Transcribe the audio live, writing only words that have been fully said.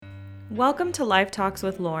Welcome to Life Talks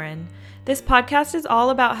with Lauren. This podcast is all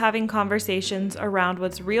about having conversations around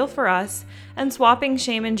what's real for us and swapping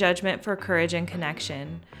shame and judgment for courage and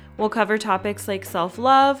connection. We'll cover topics like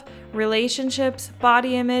self-love, relationships,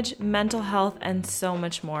 body image, mental health, and so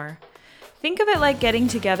much more. Think of it like getting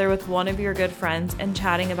together with one of your good friends and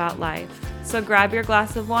chatting about life. So grab your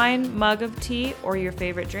glass of wine, mug of tea, or your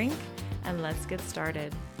favorite drink, and let's get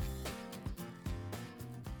started.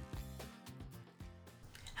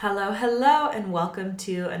 Hello, and welcome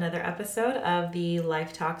to another episode of the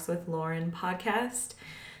Life Talks with Lauren podcast.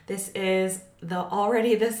 This is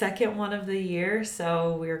already the second one of the year,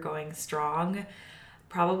 so we're going strong.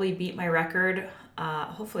 Probably beat my record.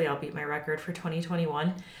 Hopefully I'll beat my record for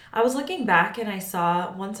 2021. I was looking back and I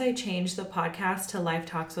saw once I changed the podcast to Life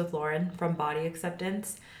Talks with Lauren from Body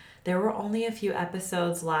Acceptance, there were only a few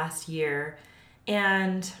episodes last year,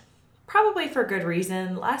 and probably for good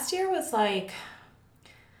reason. Last year was like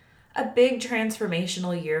a big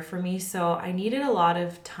transformational year for me, so I needed a lot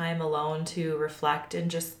of time alone to reflect and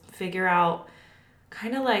just figure out,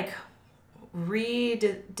 kind of like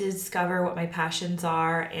rediscover what my passions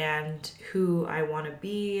are and who I want to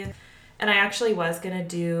be. And I actually was going to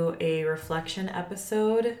do a reflection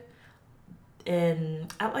episode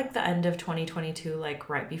at like the end of 2022, like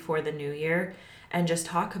right before the new year, and just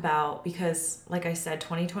talk about, because like I said,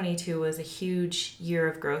 2022 was a huge year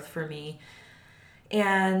of growth for me.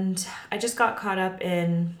 And I just got caught up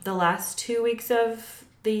in the last 2 weeks of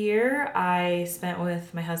the year I spent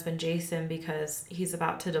with my husband, Jason, because he's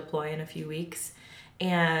about to deploy in a few weeks.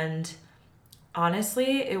 And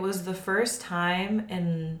honestly, it was the first time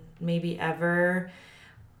in maybe ever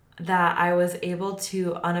that I was able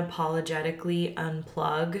to unapologetically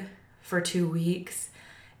unplug for 2 weeks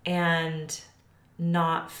and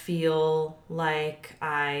not feel like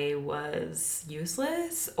I was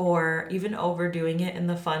useless or even overdoing it in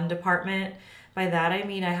the fun department. By that I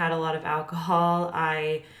mean I had a lot of alcohol.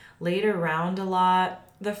 I laid around a lot.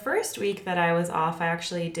 The first week that I was off, I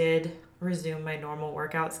actually did resume my normal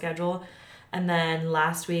workout schedule. And then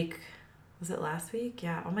last week, was it last week?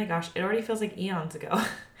 Yeah. Oh my gosh, it already feels like eons ago.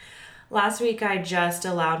 Last week I just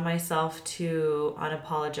allowed myself to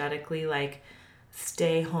unapologetically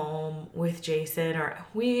stay home with Jason, or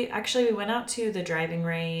we went out to the driving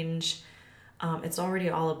range. It's already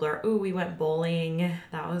all a blur. Ooh, we went bowling.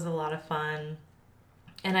 That was a lot of fun.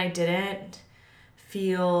 And I didn't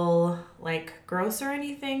feel like gross or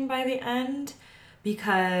anything by the end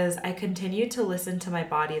because I continued to listen to my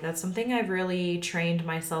body. That's something I've really trained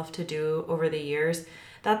myself to do over the years.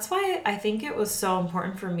 That's why I think it was so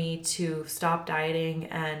important for me to stop dieting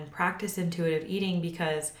and practice intuitive eating,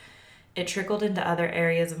 because it trickled into other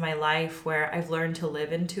areas of my life where I've learned to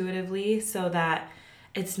live intuitively, so that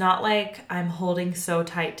it's not like I'm holding so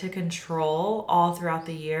tight to control all throughout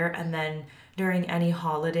the year, and then during any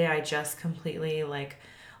holiday I just completely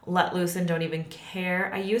let loose and don't even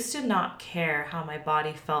care. I used to not care how my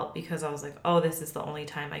body felt because I was like, oh, this is the only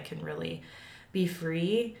time I can really be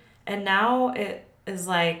free. And now it is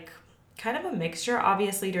like kind of a mixture.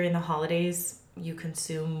 Obviously during the holidays you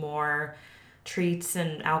consume more treats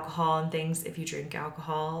and alcohol and things if you drink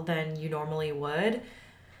alcohol than you normally would.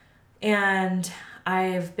 And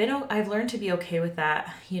I've learned to be okay with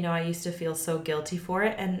that. I used to feel so guilty for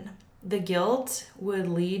it, and the guilt would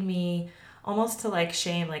lead me almost to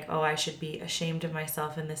shame, oh, I should be ashamed of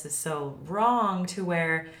myself and this is so wrong, to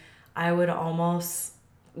where I would almost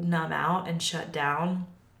numb out and shut down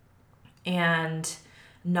and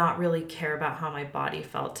not really care about how my body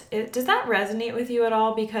felt. Does that resonate with you at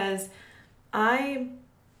all? Because I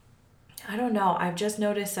don't know. I've just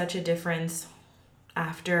noticed such a difference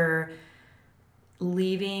after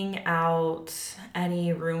leaving out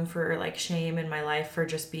any room for shame in my life for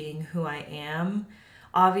just being who I am.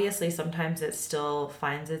 Obviously, sometimes it still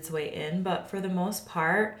finds its way in, but for the most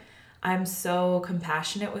part, I'm so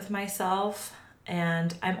compassionate with myself,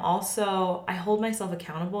 and I hold myself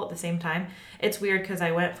accountable at the same time. It's weird because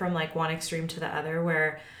I went from one extreme to the other,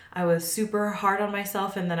 where I was super hard on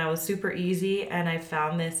myself and then I was super easy, and I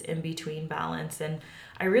found this in-between balance, and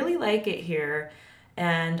I really like it here.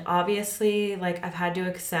 And obviously, I've had to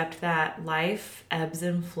accept that life ebbs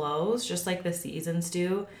and flows just like the seasons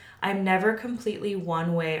do. I'm never completely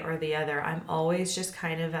one way or the other. I'm always just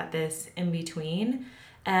kind of at this in-between,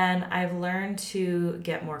 and I've learned to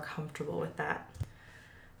get more comfortable with that.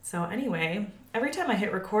 So anyway, every time I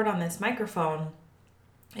hit record on this microphone,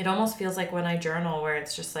 it almost feels like when I journal, where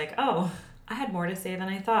it's just oh, I had more to say than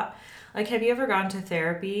I thought. Have you ever gone to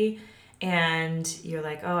therapy and you're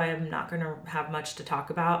like, oh, I'm not going to have much to talk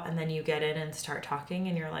about, and then you get in and start talking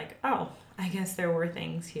and you're like, oh, I guess there were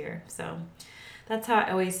things here. So That's how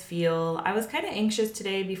I always feel. I was kind of anxious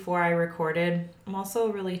today before I recorded. I'm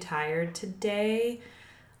also really tired today.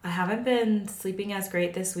 I haven't been sleeping as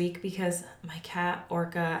great this week because my cat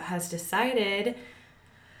Orca has decided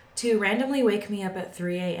to randomly wake me up at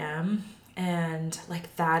 3 a.m. And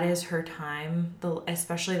like that is her time,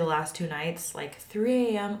 especially the last 2 nights, like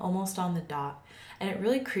 3 a.m. almost on the dot. And it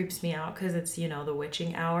really creeps me out because it's, the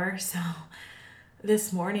witching hour. So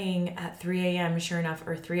this morning at 3 a.m., sure enough,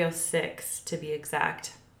 or 3:06 to be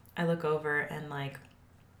exact, I look over and like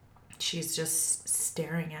she's just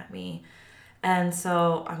staring at me. And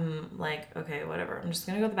so I'm like, okay, whatever. I'm just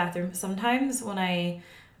going to go to the bathroom. Sometimes when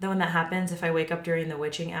that happens, if I wake up during the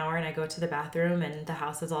witching hour and I go to the bathroom and the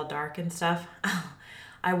house is all dark and stuff,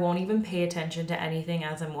 I won't even pay attention to anything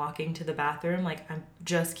as I'm walking to the bathroom. Like I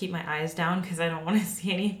just keep my eyes down because I don't want to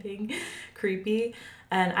see anything creepy.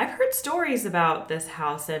 And I've heard stories about this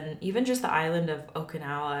house, and even just the island of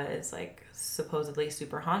Okinawa is like supposedly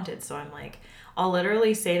super haunted. So I'm like, I'll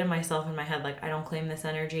literally say to myself in my head, like, I don't claim this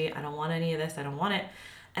energy. I don't want any of this. I don't want it.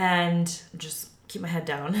 And just keep my head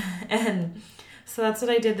down. And so that's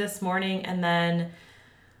what I did this morning. And then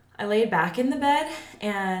I laid back in the bed,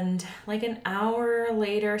 and like an hour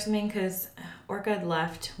later or something, because Orca had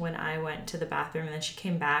left when I went to the bathroom, and then she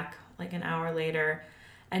came back like an hour later,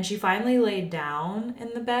 and she finally laid down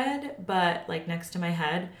in the bed, but like next to my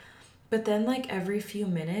head. But then like every few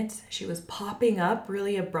minutes, she was popping up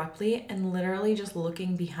really abruptly and literally just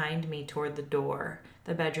looking behind me toward the door,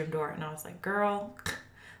 the bedroom door. And I was like, girl,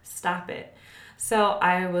 stop it. So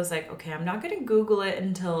I was like, okay, I'm not going to Google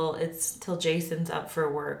it till Jason's up for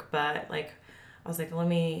work. But like, I was like, let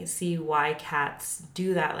me see why cats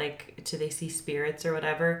do that. Like, do they see spirits or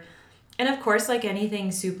whatever? And of course, like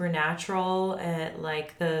anything supernatural,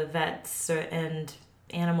 like the vets and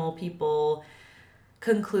animal people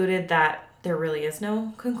concluded that there really is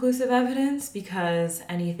no conclusive evidence, because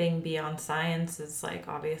anything beyond science is like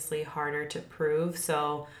obviously harder to prove.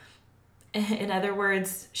 So in other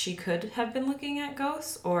words, she could have been looking at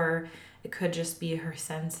ghosts, or it could just be her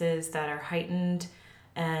senses that are heightened.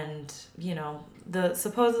 And the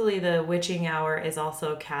supposedly the witching hour is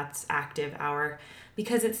also cat's active hour,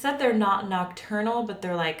 because it said they're not nocturnal, but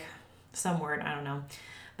they're like some word, I don't know.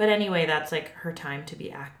 But anyway, that's like her time to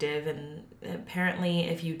be active. And apparently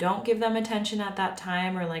if you don't give them attention at that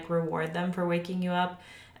time, or like reward them for waking you up,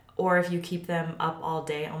 or if you keep them up all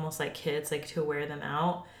day, almost like kids, like to wear them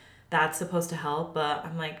out, that's supposed to help. But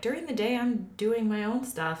I'm like, during the day I'm doing my own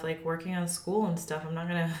stuff, like working on school and stuff. I'm not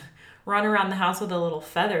gonna run around the house with a little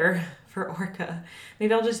feather for Orca.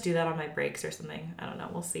 Maybe I'll just do that on my breaks or something. I don't know,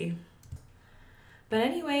 we'll see. But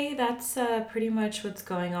anyway, that's pretty much what's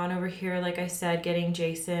going on over here. Like I said, getting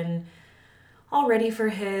Jason all ready for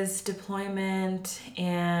his deployment.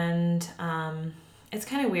 And it's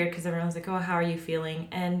kind of weird because everyone's like, oh, how are you feeling?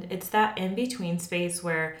 And it's that in-between space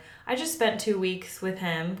where I just spent 2 weeks with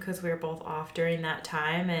him because we were both off during that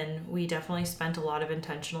time. And we definitely spent a lot of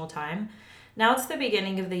intentional time. Now it's the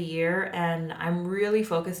beginning of the year, and I'm really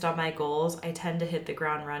focused on my goals. I tend to hit the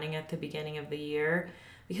ground running at the beginning of the year,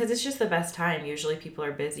 because it's just the best time. Usually people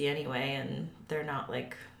are busy anyway, and they're not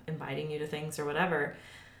like inviting you to things or whatever.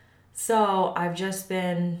 So I've just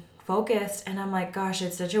been focused, and I'm like, gosh,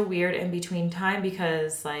 it's such a weird in between time,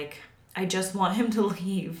 because like I just want him to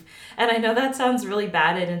leave. And I know that sounds really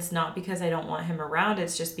bad, and it's not because I don't want him around.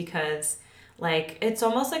 It's just because like it's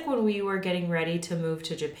almost like when we were getting ready to move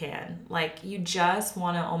to Japan. Like you just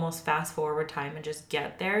want to almost fast forward time and just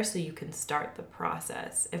get there so you can start the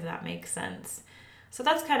process, if that makes sense. So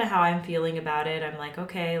that's kind of how I'm feeling about it. I'm like,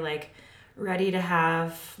 okay, like ready to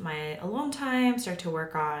have my alone time, start to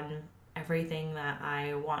work on everything that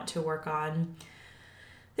I want to work on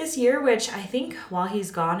this year, which I think while he's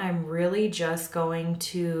gone, I'm really just going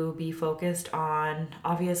to be focused on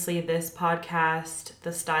obviously this podcast,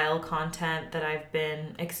 the style content that I've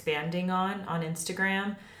been expanding on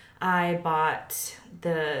Instagram. I bought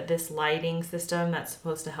this lighting system that's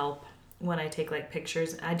supposed to help when I take like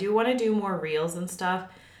pictures. I do want to do more reels and stuff.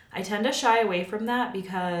 I tend to shy away from that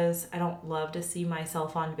because I don't love to see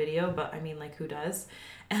myself on video, but I mean, like, who does?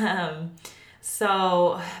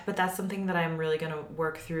 But that's something that I'm really going to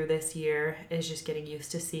work through this year, is just getting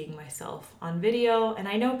used to seeing myself on video. And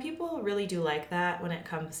I know people really do like that when it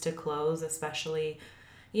comes to clothes, especially,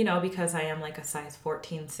 because I am like a size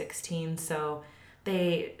 14, 16. So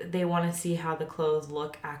they want to see how the clothes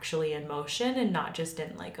look actually in motion and not just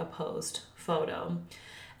in like a posed photo.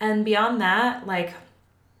 And beyond that, like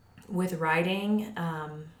with writing,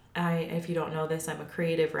 if you don't know this, I'm a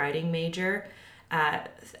creative writing major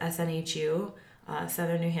at SNHU,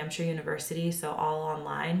 Southern New Hampshire University, so all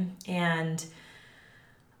online. And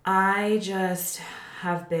I just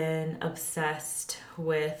have been obsessed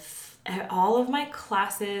with all of my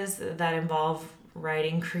classes that involve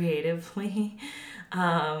writing creatively.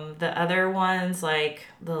 The other ones, like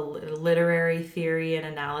the literary theory and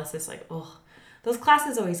analysis, like, oh, those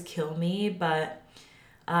classes always kill me, but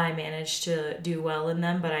I managed to do well in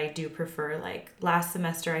them. But I do prefer, like, last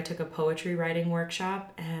semester I took a poetry writing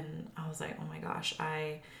workshop and I was like, oh my gosh,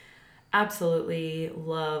 I absolutely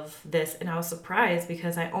love this. And I was surprised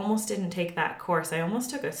because I almost didn't take that course. I almost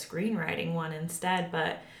took a screenwriting one instead, but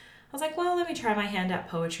I was like, well, let me try my hand at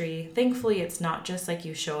poetry. Thankfully, it's not just like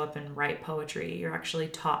you show up and write poetry, you're actually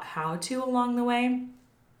taught how to along the way.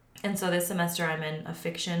 And so this semester I'm in a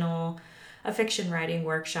fiction writing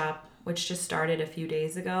workshop, which just started a few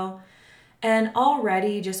days ago. And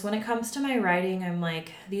already, just when it comes to my writing, I'm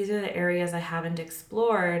like, these are the areas I haven't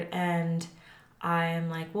explored. And I'm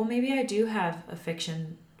like, well, maybe I do have a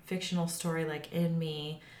fictional story like in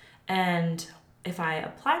me. And if I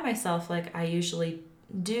apply myself like I usually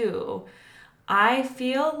do, I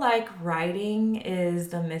feel like writing is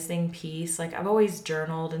the missing piece. Like I've always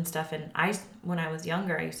journaled and stuff, and when I was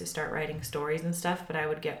younger, I used to start writing stories and stuff, but I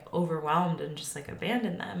would get overwhelmed and just like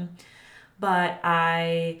abandon them. But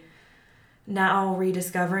I now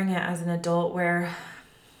rediscovering it as an adult where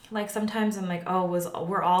like sometimes I'm like, oh,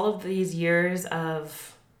 were all of these years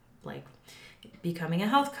of like becoming a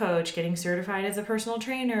health coach, getting certified as a personal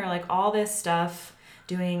trainer, like all this stuff,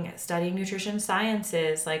 studying nutrition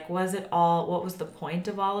sciences, like was it all, what was the point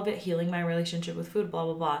of all of it? Healing my relationship with food, blah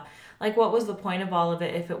blah blah. Like what was the point of all of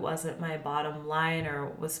it if it wasn't my bottom line or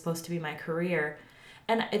was supposed to be my career?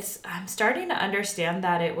 And I'm starting to understand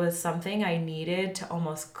that it was something I needed to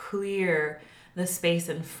almost clear the space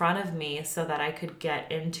in front of me so that I could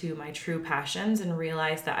get into my true passions and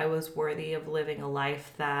realize that I was worthy of living a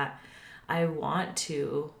life that I want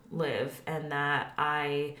to live and that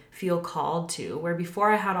I feel called to. Where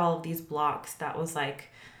before I had all of these blocks that was like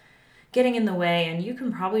getting in the way, and you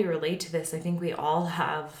can probably relate to this. I think we all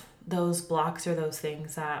have those blocks or those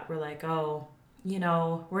things that we're like, oh,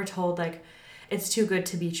 we're told like it's too good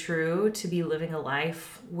to be true to be living a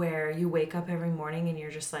life where you wake up every morning and you're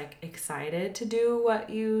just like excited to do what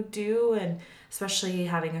you do. And especially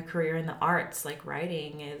having a career in the arts, like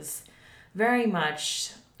writing is very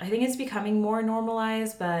much, I think it's becoming more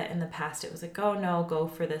normalized, but in the past it was like, oh no, go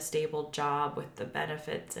for the stable job with the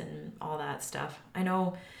benefits and all that stuff. I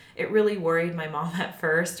know it really worried my mom at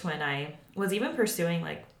first when I was even pursuing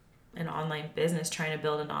like an online business, trying to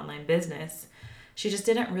build an online business. She just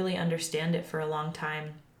didn't really understand it for a long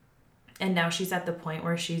time. And now she's at the point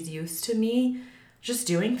where she's used to me just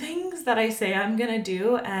doing things that I say I'm going to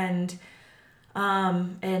do. And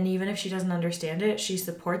even if she doesn't understand it, she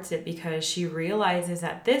supports it because she realizes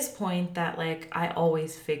at this point that like I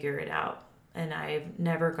always figure it out. And I've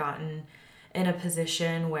never gotten in a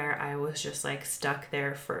position where I was just like stuck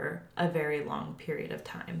there for a very long period of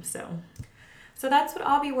time. So that's what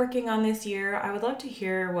I'll be working on this year. I would love to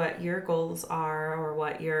hear what your goals are or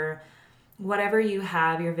whatever you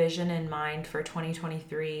have, your vision in mind for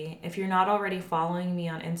 2023. If you're not already following me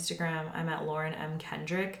on Instagram, I'm at Lauren M.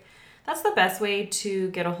 Kendrick. That's the best way to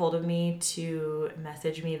get a hold of me, to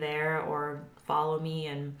message me there or follow me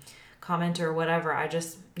and comment or whatever. I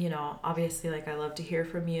just, obviously like I love to hear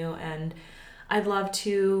from you and I'd love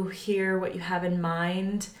to hear what you have in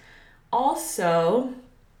mind. Also,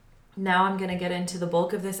 now I'm going to get into the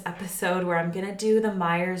bulk of this episode where I'm going to do the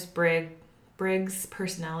Myers-Briggs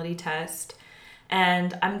personality test.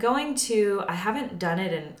 And I haven't done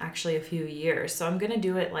it in actually a few years. So I'm going to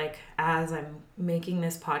do it like as I'm making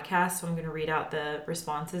this podcast. So I'm going to read out the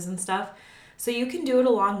responses and stuff. So you can do it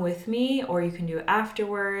along with me or you can do it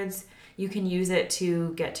afterwards. You can use it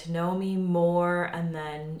to get to know me more and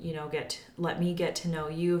then, let me get to know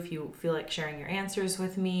you if you feel like sharing your answers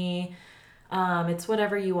with me. It's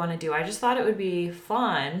whatever you want to do. I just thought it would be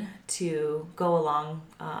fun to go along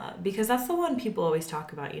because that's the one people always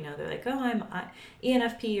talk about. They're like, oh, I'm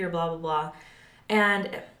ENFP or blah, blah, blah.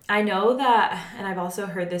 And I know that, and I've also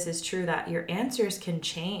heard this is true, that your answers can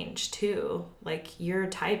change too. Like your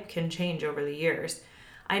type can change over the years.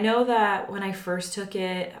 I know that when I first took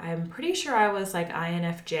it, I'm pretty sure I was like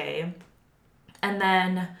INFJ. And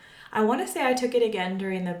then I want to say I took it again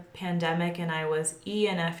during the pandemic and I was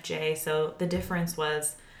ENFJ. So the difference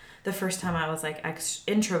was the first time I was like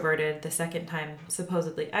introverted, the second time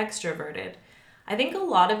supposedly extroverted. I think a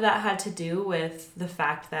lot of that had to do with the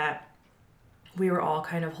fact that we were all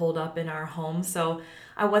kind of holed up in our home. So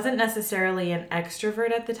I wasn't necessarily an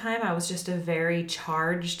extrovert at the time. I was just a very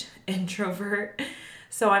charged introvert.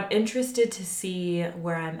 So I'm interested to see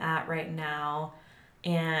where I'm at right now.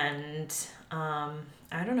 And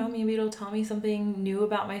I don't know, maybe it'll tell me something new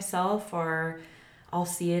about myself, or I'll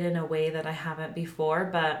see it in a way that I haven't before.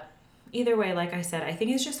 But either way, like I said, I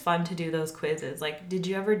think it's just fun to do those quizzes. Like, did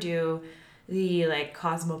you ever do the like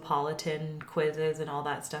cosmopolitan quizzes and all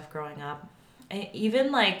that stuff growing up?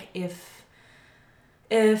 Even like if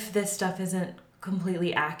this stuff isn't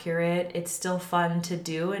completely accurate, it's still fun to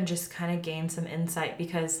do and just kind of gain some insight,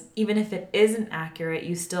 because even if it isn't accurate,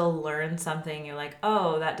 you still learn something. You're like,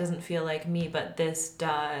 oh, that doesn't feel like me, but this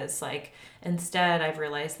does. Like, instead, I've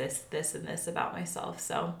realized this, and this about myself.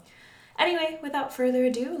 So anyway, without further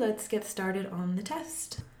ado, let's get started on the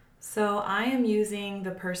test. So I am using the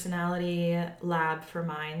Personality Lab for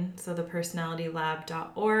mine, so the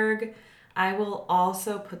personalitylab.org. I will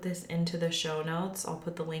also put this into the show notes. I'll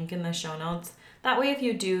put the link in the show notes. That way, if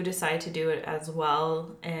you do decide to do it as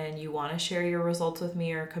well and you want to share your results with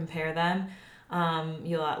me or compare them,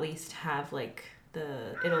 you'll at least have like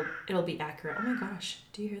it'll be accurate. Oh my gosh,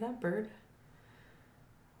 do you hear that bird?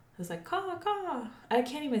 It was like caw caw. I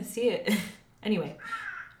can't even see it. Anyway,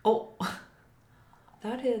 oh,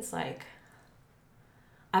 that is like,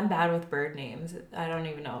 I'm bad with bird names. I don't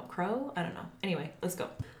even know. Crow? I don't know. Anyway, let's go.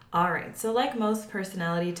 All right, so like most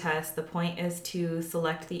personality tests, the point is to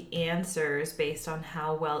select the answers based on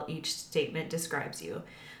how well each statement describes you.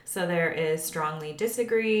 So there is strongly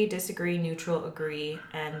disagree, neutral, agree,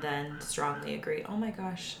 and then strongly agree. Oh my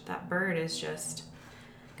gosh, that bird is just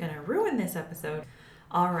gonna ruin this episode.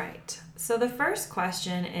 All right, so the first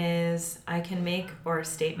question is, I can make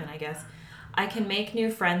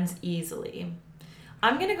new friends easily.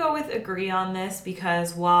 I'm going to go with agree on this,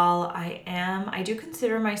 because while I do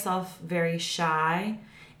consider myself very shy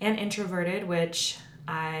and introverted, which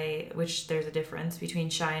there's a difference between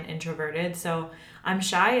shy and introverted. So I'm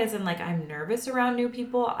shy as in like I'm nervous around new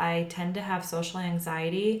people. I tend to have social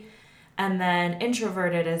anxiety. And then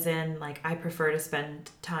introverted as in like I prefer to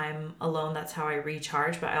spend time alone. That's how I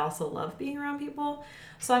recharge, but I also love being around people.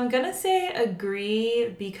 So I'm going to say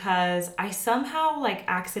agree, because I somehow like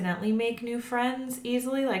accidentally make new friends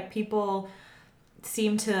easily. Like people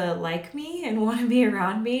seem to like me and want to be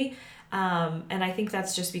around me. And I think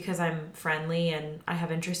that's just because I'm friendly and I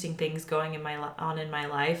have interesting things going in my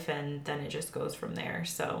life, and then it just goes from there.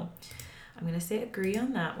 So I'm going to say agree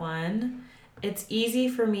on that one. It's easy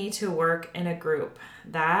for me to work in a group.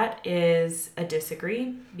 That is a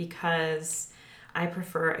disagree, because I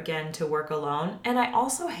prefer, again, to work alone. And I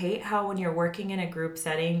also hate how when you're working in a group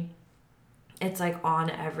setting, it's like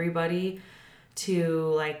on everybody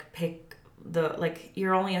to like pick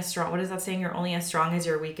you're only as strong. What is that saying? You're only as strong as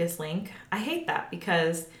your weakest link. I hate that,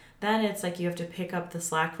 because then it's like you have to pick up the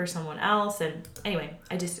slack for someone else. And anyway,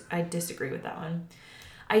 I disagree with that one.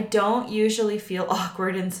 I don't usually feel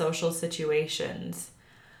awkward in social situations.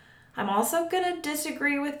 I'm also going to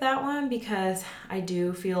disagree with that one, because I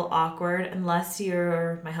do feel awkward. Unless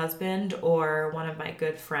you're my husband or one of my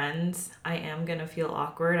good friends, I am going to feel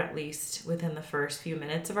awkward, at least within the first few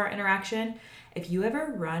minutes of our interaction. If you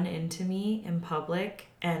ever run into me in public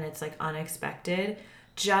and it's like unexpected,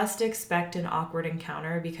 just expect an awkward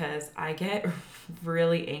encounter, because I get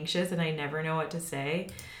really anxious and I never know what to say.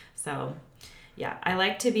 So yeah, I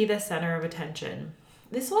like to be the center of attention.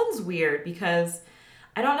 This one's weird, because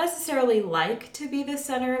I don't necessarily like to be the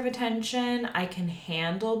center of attention. I can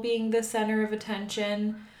handle being the center of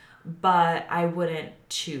attention, but I wouldn't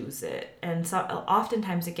choose it. And so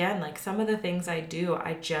oftentimes, again, like some of the things I do,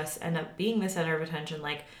 I just end up being the center of attention.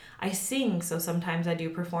 Like I sing, so sometimes I do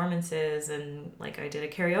performances, and like I did a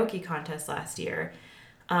karaoke contest last year.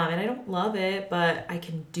 And I don't love it, but I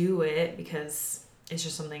can do it because it's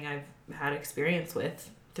just something I've had experience with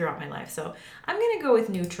throughout my life. So I'm going to go with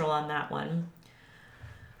neutral on that one.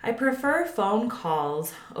 I prefer phone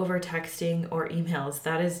calls over texting or emails.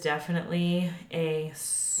 That is definitely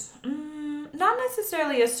not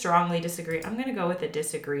necessarily a strongly disagree. I'm going to go with a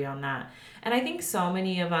disagree on that. And I think so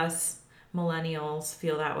many of us millennials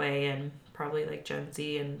feel that way, and probably like Gen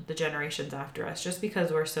Z and the generations after us, just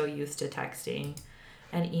because we're so used to texting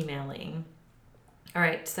and emailing. All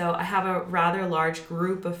right, so I have a rather large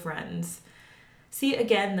group of friends. See,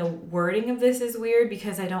 again, the wording of this is weird,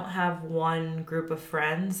 because I don't have one group of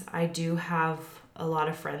friends. I do have a lot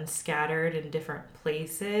of friends scattered in different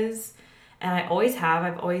places. And I always have.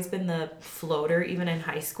 I've always been the floater, even in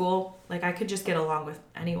high school. Like, I could just get along with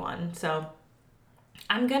anyone. So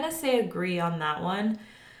I'm going to say agree on that one.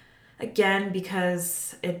 Again,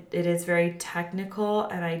 because it is very technical,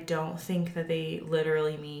 and I don't think that they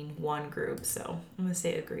literally mean one group. So I'm going to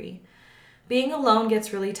say agree. Being alone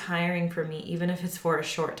gets really tiring for me, even if it's for a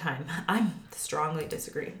short time. I strongly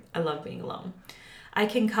disagree. I love being alone. I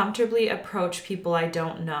can comfortably approach people I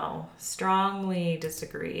don't know. Strongly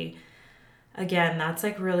disagree. Again, that's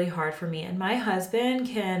like really hard for me. And my husband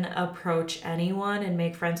can approach anyone and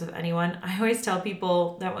make friends with anyone. I always tell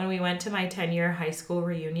people that when we went to my 10-year high school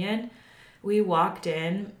reunion, we walked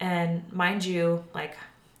in, and mind you, like,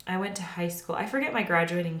 I went to high school. I forget my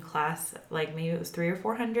graduating class, like maybe it was 300 or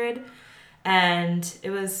 400. And it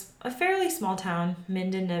was a fairly small town,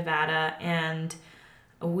 Minden, Nevada. And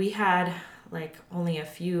we had like only a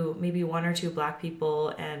few, maybe one or two black people,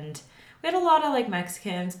 and we had a lot of like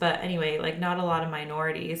Mexicans, but anyway, like not a lot of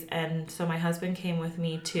minorities. And so my husband came with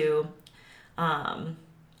me to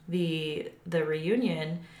the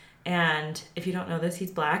reunion, and if you don't know this,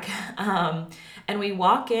 he's black. And we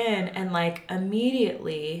walk in, and like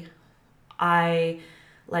immediately I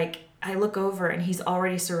I look over, and he's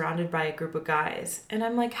already surrounded by a group of guys. And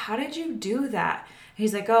I'm like, how did you do that?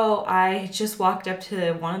 He's like, oh, I just walked up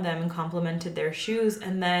to one of them and complimented their shoes,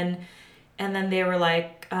 and then they were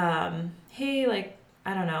like, hey, like,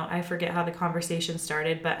 I don't know, I forget how the conversation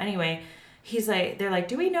started, but anyway, he's like, they're like,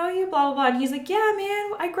 do we know you, blah, blah, blah, and he's like, yeah,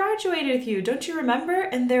 man, I graduated with you, don't you remember?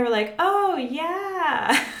 And they were like, oh,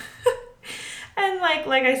 yeah. And like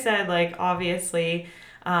I said, like, obviously,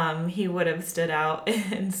 he would have stood out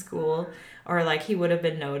in school, or like he would have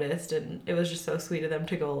been noticed, and it was just so sweet of them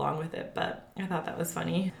to go along with it, but I thought that was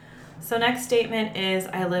funny. So next statement is,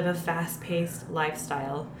 I live a fast-paced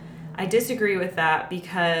lifestyle. I disagree with that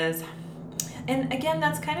because, and again,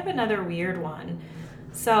 that's kind of another weird one.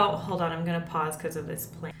 So hold on, I'm going to pause because of this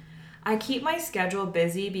plan. I keep my schedule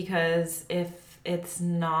busy because if it's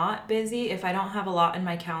not busy, if I don't have a lot in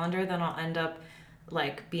my calendar, then I'll end up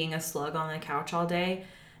like being a slug on the couch all day.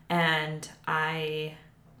 And I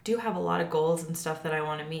do have a lot of goals and stuff that I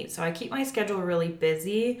want to meet. So I keep my schedule really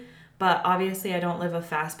busy, but obviously I don't live a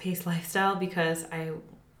fast-paced lifestyle because I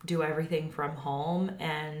do everything from home.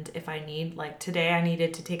 And if I need, like today I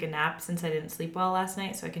needed to take a nap since I didn't sleep well last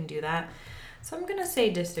night, so I can do that. So I'm gonna say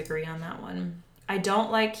disagree on that one. I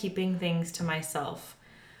don't like keeping things to myself.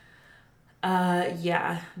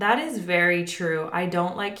 Yeah, that is very true. I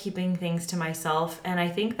don't like keeping things to myself, and I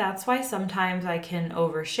think that's why sometimes I can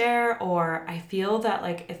overshare, or I feel that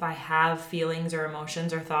like if I have feelings or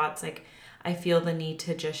emotions or thoughts, like I feel the need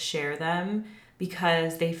to just share them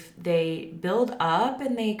because they build up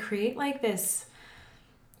and they create like this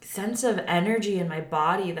sense of energy in my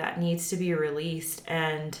body that needs to be released.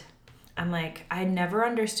 And I'm like, I never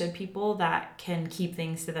understood people that can keep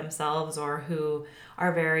things to themselves or who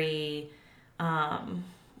are very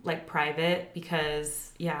like private,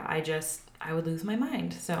 because yeah, I would lose my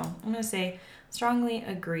mind. So I'm gonna say strongly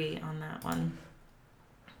agree on that one.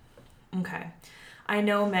 Okay. I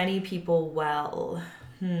know many people well.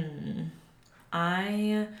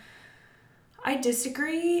 I I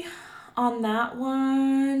disagree on that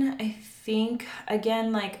one. I think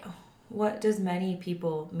again, like, what does many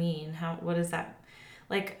people mean? What is that?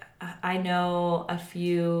 Like, I know a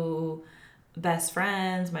few best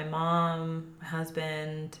friends, my mom, my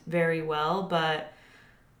husband, very well, but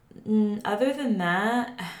other than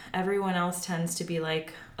that, everyone else tends to be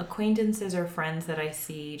like acquaintances or friends that I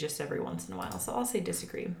see just every once in a while. So I'll say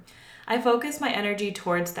disagree. I focus my energy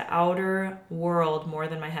towards the outer world more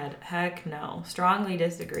than my head. Heck no. Strongly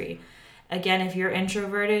disagree. Again, if you're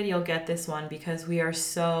introverted, you'll get this one because we are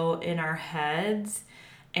so in our heads,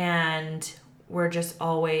 and we're just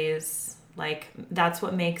always like, that's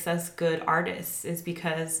what makes us good artists, is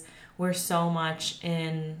because we're so much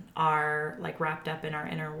in our, like, wrapped up in our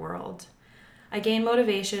inner world. I gain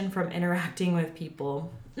motivation from interacting with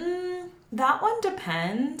people. That one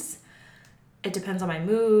depends. It depends on my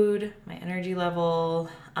mood, my energy level,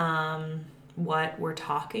 what we're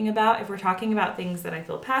talking about. If we're talking about things that I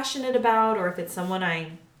feel passionate about, or if it's someone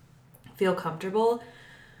I feel comfortable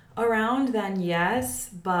around, then yes.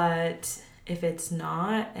 But if it's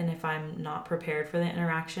not, and if I'm not prepared for the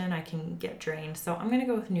interaction, I can get drained. So I'm going to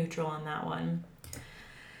go with neutral on that one.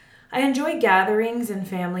 I enjoy gatherings and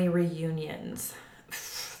family reunions.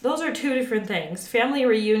 Those are two different things. Family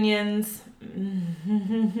reunions,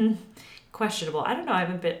 questionable. I don't know. I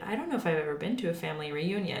don't know if I've ever been to a family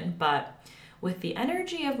reunion, but with the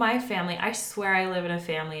energy of my family, I swear I live in a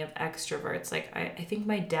family of extroverts. Like, I think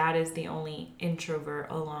my dad is the only introvert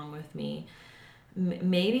along with me.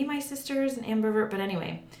 Maybe my sister is an ambivert, but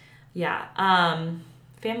anyway, yeah.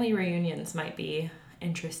 Family reunions might be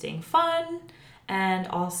interesting, fun, and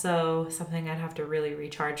also something I'd have to really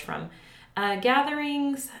recharge from.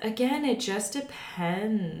 Gatherings, again, it just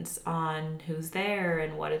depends on who's there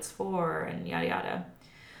and what it's for and yada yada.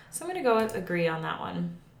 So I'm going to go with agree on that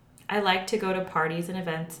one. I like to go to parties and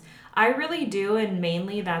events. I really do, and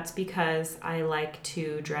mainly that's because I like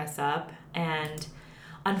to dress up. And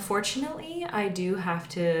unfortunately, I do have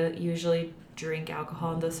to usually drink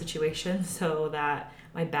alcohol in those situations so that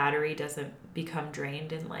my battery doesn't become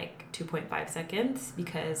drained in like 2.5 seconds,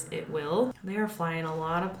 because it will. They are flying a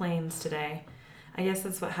lot of planes today. I guess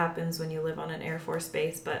that's what happens when you live on an Air Force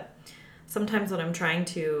base, but sometimes when I'm trying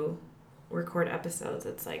to record episodes,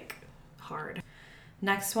 it's like hard.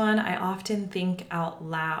 Next one, I often think out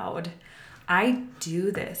loud. I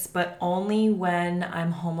do this, but only when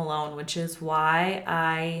I'm home alone, which is why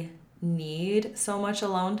I need so much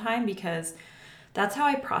alone time, because that's how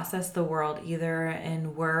I process the world, either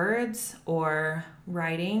in words or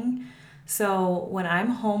writing. So when I'm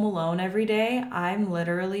home alone every day, I'm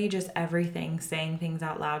literally just everything, saying things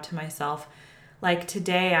out loud to myself. Like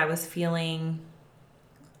today, I was feeling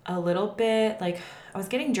a little bit like I was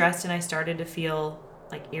getting dressed and I started to feel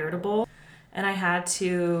like irritable, and I had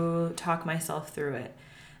to talk myself through it.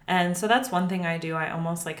 And so that's one thing I do. I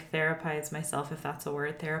almost like therapize myself, if that's a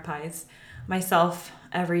word, therapize myself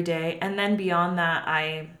every day. And then beyond that,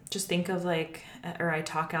 I just think of I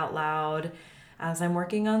talk out loud as I'm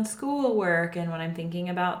working on schoolwork and when I'm thinking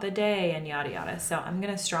about the day and yada yada. So I'm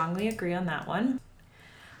going to strongly agree on that one.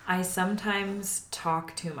 I sometimes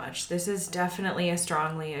talk too much. This is definitely a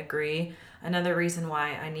strongly agree. Another reason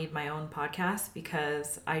why I need my own podcast,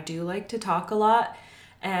 because I do like to talk a lot.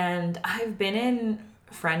 And I've been in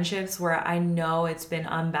friendships where I know it's been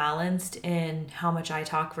unbalanced in how much I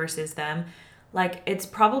talk versus them. Like, it's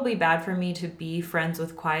probably bad for me to be friends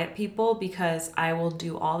with quiet people because I will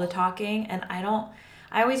do all the talking, and I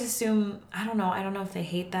always assume, I don't know if they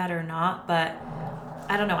hate that or not, but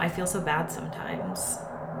I don't know, I feel so bad sometimes.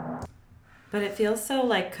 But it feels so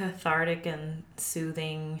like cathartic and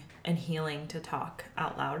soothing and healing to talk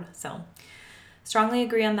out loud. So strongly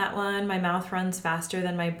agree on that one. My mouth runs faster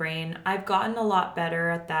than my brain. I've gotten a lot better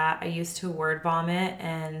at that. I used to word vomit,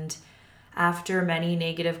 and after many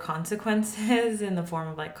negative consequences in the form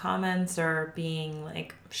of like comments or being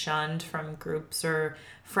like shunned from groups or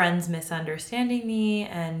friends misunderstanding me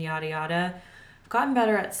and yada yada, I've gotten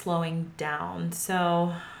better at slowing down.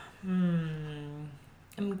 So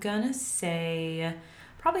I'm gonna say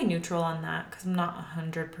probably neutral on that, because I'm not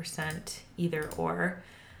 100% either or.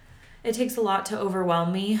 It takes a lot to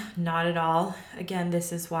overwhelm me. Not at all. Again,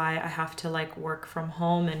 this is why I have to like work from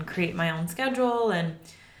home and create my own schedule and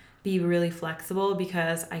be really flexible,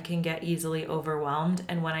 because I can get easily overwhelmed.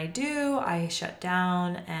 And when I do, I shut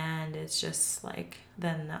down, and it's just like,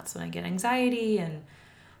 then that's when I get anxiety and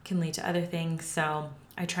can lead to other things. So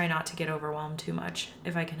I try not to get overwhelmed too much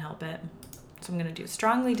if I can help it. So I'm going to do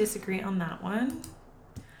strongly disagree on that one.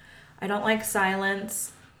 I don't like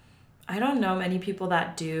silence. I don't know many people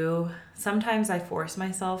that do. Sometimes I force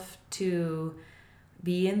myself to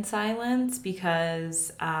be in silence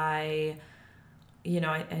because I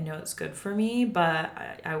know it's good for me, but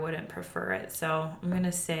I wouldn't prefer it. So I'm going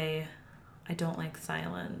to say I don't like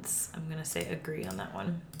silence. I'm going to say agree on that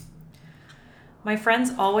one. My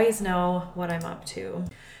friends always know what I'm up to.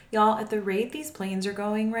 Y'all, at the rate these planes are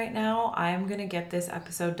going right now, I'm going to get this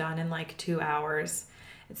episode done in like 2 hours.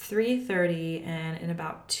 It's 3:30, and in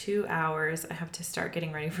about 2 hours, I have to start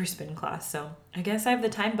getting ready for spin class. So I guess I have the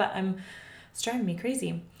time, but it's driving me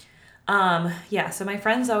crazy. So my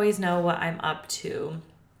friends always know what I'm up to.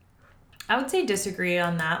 I would say disagree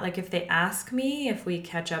on that. Like, if they ask me if we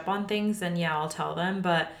catch up on things, then yeah, I'll tell them.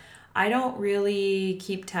 But I don't really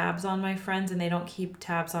keep tabs on my friends, and they don't keep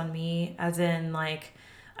tabs on me, as in like,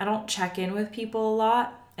 I don't check in with people a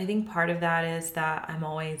lot. I think part of that is that I'm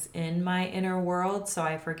always in my inner world, so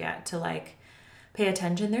I forget to like pay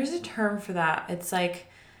attention. There's a term for that. It's like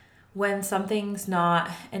when something's not,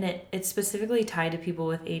 and it's specifically tied to people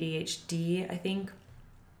with ADHD, I think.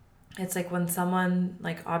 It's like when someone,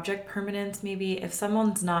 like object permanence maybe, if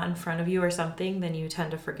someone's not in front of you or something, then you tend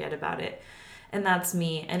to forget about it. And that's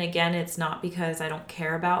me. And again, it's not because I don't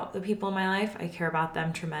care about the people in my life. I care about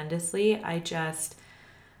them tremendously. I just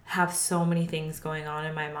have so many things going on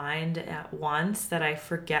in my mind at once that I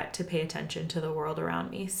forget to pay attention to the world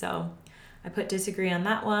around me. So I put disagree on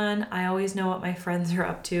that one. I always know what my friends are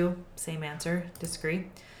up to. Same answer, disagree.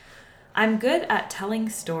 I'm good at telling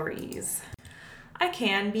stories. I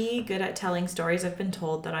can be good at telling stories. I've been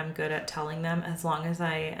told that I'm good at telling them, as long as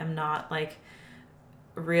I am not like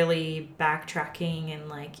really backtracking and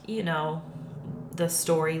like, the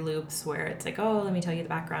story loops where it's like, oh, let me tell you the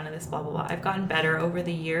background of this, blah, blah, blah. I've gotten better over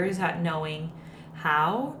the years at knowing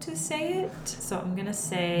how to say it. So I'm going to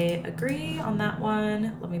say agree on that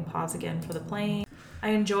one. Let me pause again for the plane. I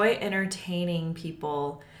enjoy entertaining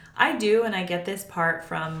people. I do, and I get this part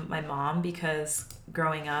from my mom because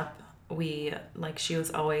growing up, she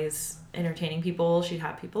was always entertaining people. She'd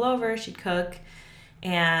have people over, she'd cook.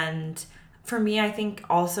 And for me, I think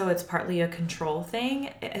also it's partly a control thing.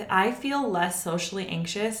 I feel less socially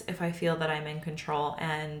anxious if I feel that I'm in control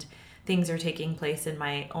and things are taking place in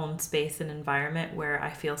my own space and environment where I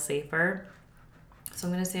feel safer. So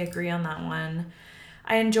I'm going to say agree on that one.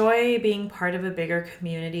 I enjoy being part of a bigger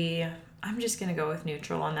community. I'm just going to go with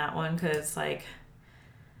neutral on that one because, like,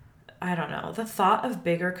 I don't know. The thought of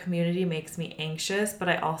bigger community makes me anxious, but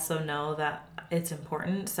I also know that it's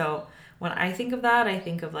important. So when I think of that, I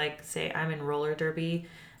think of, like, say I'm in roller derby.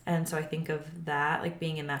 And so I think of that, like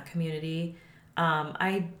being in that community.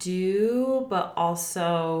 I do, but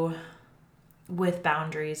also with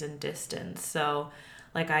boundaries and distance. So,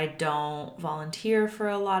 like, I don't volunteer for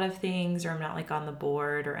a lot of things, or I'm not like on the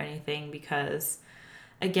board or anything because,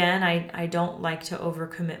 again, I don't like to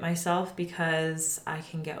overcommit myself because I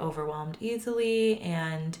can get overwhelmed easily.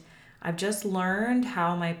 And I've just learned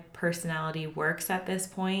how my personality works at this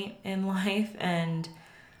point in life. And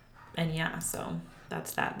yeah, so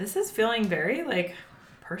that's that. This is feeling very like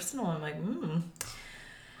personal. I'm like,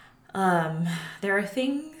 there are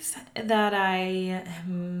things that I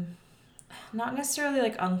am not necessarily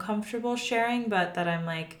like uncomfortable sharing, but that I'm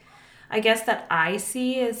like, I guess that I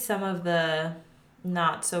see as some of the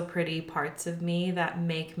not so pretty parts of me that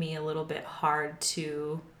make me a little bit hard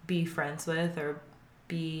to be friends with or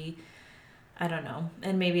be, I don't know.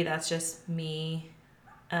 And maybe that's just me.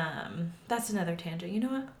 That's another tangent. You know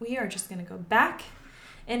what? We are just going to go back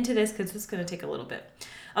into this because it's going to take a little bit.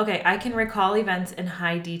 Okay, I can recall events in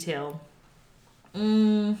high detail.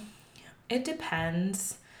 It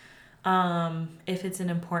depends. If it's an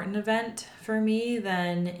important event for me,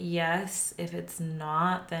 then yes. If it's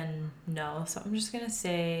not, then no. So I'm just going to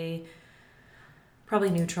say probably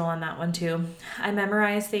neutral on that one too. I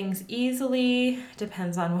memorize things easily.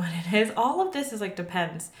 Depends on what it is. All of this is like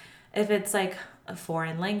depends. If it's like a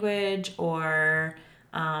foreign language or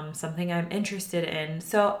something I'm interested in.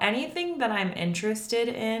 So anything that I'm interested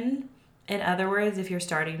in other words, if you're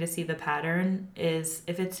starting to see the pattern, is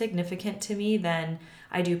if it's significant to me, then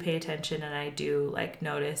I do pay attention and I do like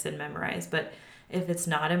notice and memorize. But if it's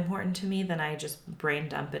not important to me, then I just brain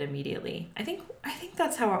dump it immediately. I think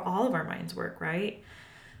that's how all of our minds work, right?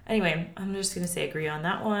 Anyway, I'm just going to say agree on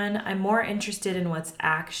that one. I'm more interested in what's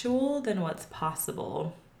actual than what's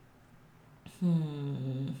possible.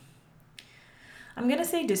 I'm going to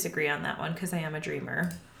say disagree on that one because I am a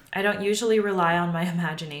dreamer. I don't usually rely on my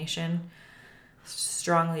imagination.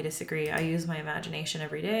 Strongly disagree. I use my imagination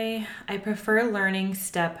every day. I prefer learning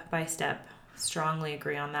step by step. Strongly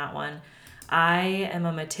agree on that one. I am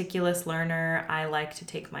a meticulous learner. I like to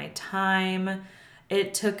take my time.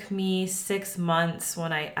 It took me 6 months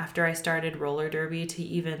after I started roller derby to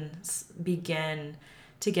even begin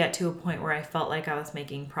to get to a point where I felt like I was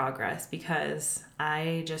making progress because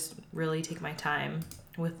I just really take my time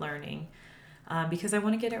with learning because I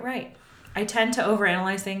want to get it right. I tend to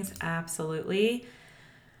overanalyze things, absolutely.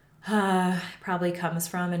 Probably comes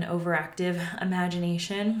from an overactive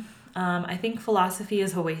imagination. I think philosophy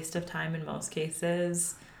is a waste of time in most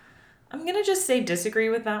cases. I'm going to just say disagree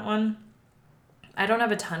with that one. I don't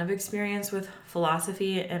have a ton of experience with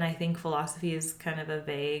philosophy, and I think philosophy is kind of a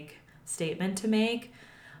vague statement to make.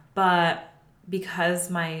 But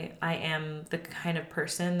because I am the kind of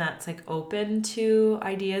person that's like open to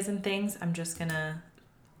ideas and things, I'm just going to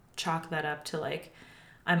chalk that up to like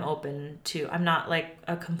I'm not like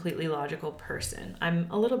a completely logical person. I'm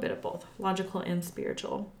a little bit of both, logical and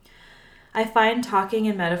spiritual. I find talking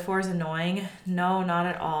in metaphors annoying. No, not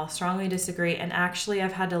at all. Strongly disagree. And actually,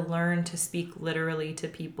 I've had to learn to speak literally to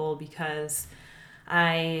people because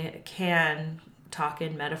I can talk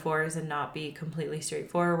in metaphors and not be completely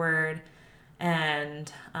straightforward.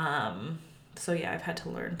 And so yeah, I've had to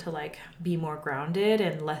learn to like be more grounded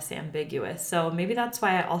and less ambiguous. So maybe that's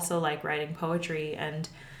why I also like writing poetry and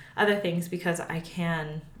other things, because I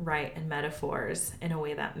can write in metaphors in a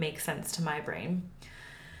way that makes sense to my brain.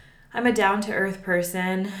 I'm a down-to-earth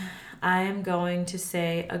person. I am going to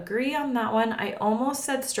say agree on that one. I almost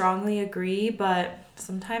said strongly agree, but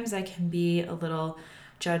sometimes I can be a little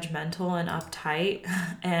judgmental and uptight,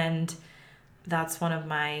 and that's one of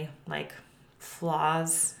my like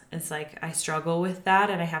flaws. It's like I struggle with that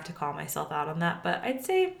and I have to call myself out on that. But I'd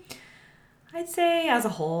say as a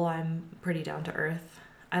whole, I'm pretty down to earth.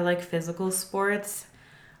 I like physical sports.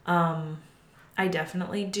 I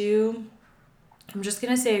definitely do. I'm just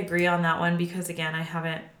going to say agree on that one because, again, I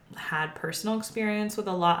haven't had personal experience with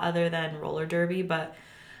a lot other than roller derby, but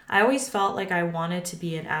I always felt like I wanted to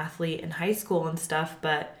be an athlete in high school and stuff,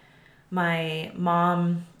 but My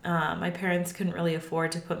mom, my parents couldn't really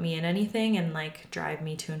afford to put me in anything and like drive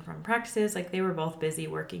me to and from practices. Like they were both busy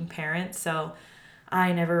working parents. So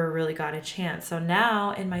I never really got a chance. So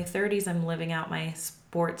now in my 30s, I'm living out my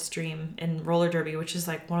sports dream in roller derby, which is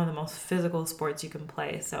like one of the most physical sports you can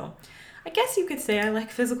play. So I guess you could say I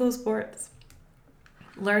like physical sports.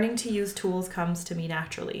 Learning to use tools comes to me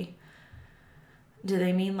naturally. Do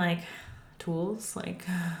they mean like tools, like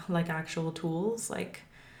actual tools, like,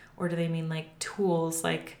 or do they mean like tools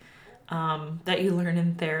like that you learn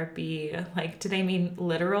in therapy? Like, do they mean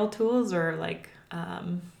literal tools or like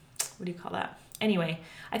what do you call that? Anyway,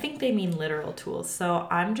 I think they mean literal tools. So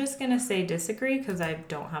I'm just gonna say disagree because I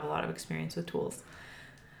don't have a lot of experience with tools.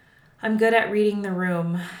 I'm good at reading the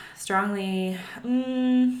room. Strongly.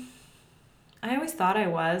 I always thought I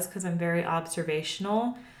was because I'm very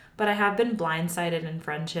observational, but I have been blindsided in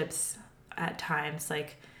friendships at times.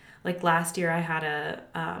 Like last year, I had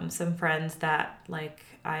some friends that like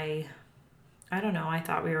I don't know, I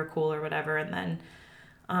thought we were cool or whatever, and then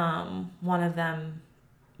one of them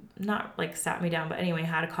not like sat me down, but anyway,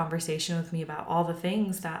 had a conversation with me about all the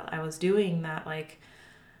things that I was doing that like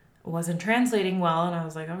wasn't translating well, and I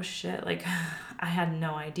was like, oh shit, like I had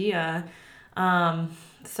no idea.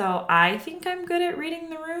 So I think I'm good at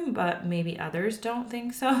reading the room, but maybe others don't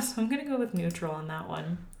think so. So I'm going to go with neutral on that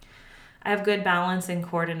one. I have good balance and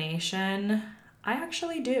coordination. I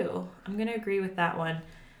actually do. I'm going to agree with that one.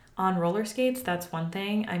 On roller skates, that's one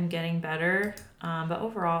thing. I'm getting better. But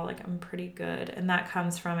overall, like I'm pretty good. And that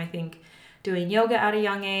comes from, I think, doing yoga at a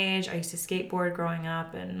young age. I used to skateboard growing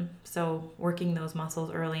up. And so working those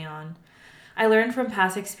muscles early on. I learned from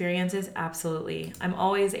past experiences, absolutely. I'm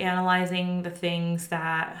always analyzing the things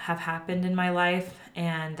that have happened in my life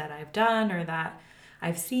and that I've done or that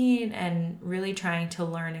I've seen and really trying to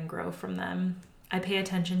learn and grow from them. I pay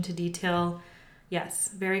attention to detail. Yes,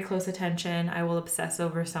 very close attention. I will obsess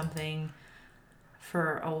over something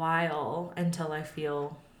for a while until I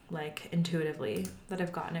feel like intuitively that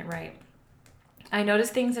I've gotten it right. I notice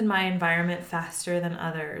things in my environment faster than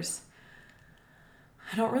others.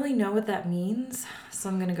 I don't really know what that means, so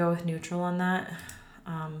I'm going to go with neutral on that.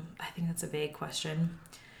 I think that's a vague question.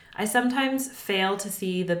 I sometimes fail to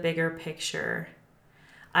see the bigger picture.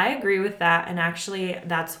 I agree with that, and actually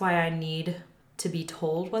that's why I need to be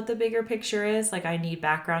told what the bigger picture is. Like I need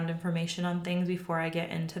background information on things before I get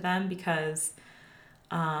into them because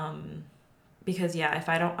yeah, if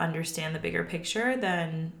I don't understand the bigger picture,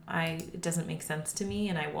 then it doesn't make sense to me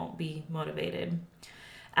and I won't be motivated.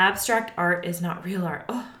 Abstract art is not real art.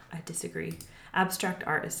 Oh, I disagree. Abstract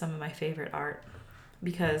art is some of my favorite art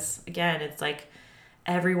because, again, it's like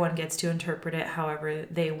everyone gets to interpret it however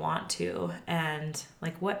they want to. And,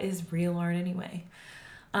 like, what is real art anyway?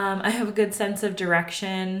 I have a good sense of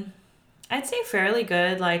direction. I'd say fairly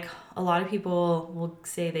good. Like, a lot of people will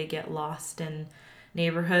say they get lost in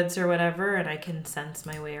neighborhoods or whatever, and I can sense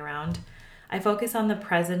my way around. I focus on the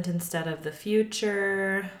present instead of the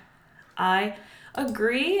future. I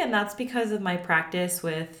agree, and that's because of my practice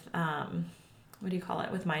with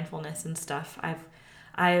with mindfulness and stuff.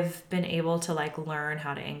 I've been able to like learn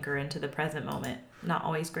how to anchor into the present moment. Not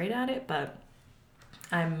always great at it, but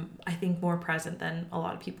I think more present than a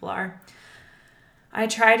lot of people are. I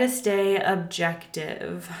try to stay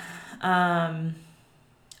objective.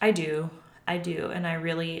 I do, and I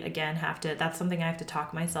really again have to. That's something I have to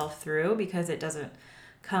talk myself through because it doesn't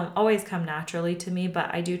always come naturally to me,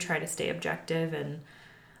 but I do try to stay objective and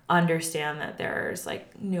understand that there's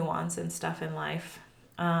like nuance and stuff in life.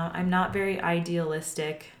 I'm not very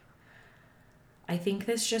idealistic. I think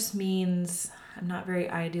this just means I'm not very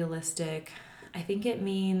idealistic. I think it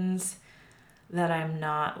means that I'm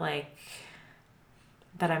not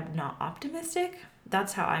optimistic.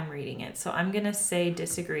 That's how I'm reading it. So I'm going to say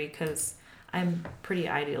disagree because I'm pretty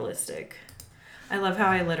idealistic. I love how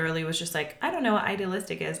I literally was just like, I don't know what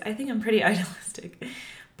idealistic is. I think I'm pretty idealistic.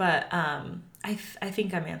 But I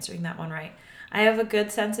think I'm answering that one right. I have a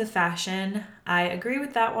good sense of fashion. I agree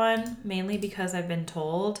with that one, mainly because I've been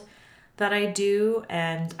told that I do,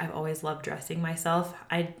 and I've always loved dressing myself.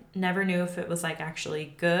 I never knew if it was like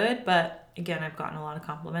actually good, but again, I've gotten a lot of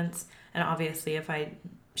compliments. And obviously, if I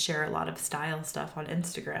share a lot of style stuff on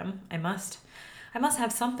Instagram, I must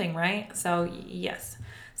have something, right? So yes.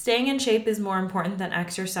 Staying in shape is more important than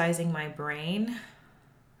exercising my brain.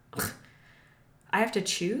 I have to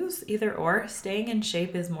choose either or. Staying in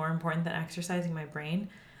shape is more important than exercising my brain.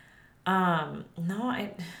 No,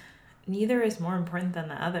 neither is more important than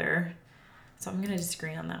the other. So I'm going to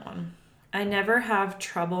disagree on that one. I never have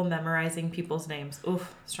trouble memorizing people's names.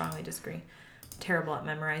 Oof, strongly disagree. Terrible at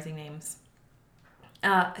memorizing names.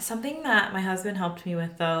 Something that my husband helped me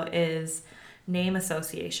with though is name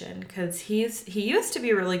association, because he used to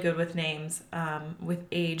be really good with names. With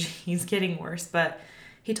age, he's getting worse, but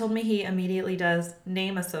he told me he immediately does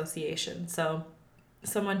name association. So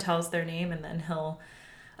someone tells their name and then he'll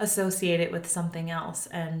associate it with something else,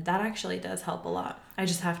 and that actually does help a lot. I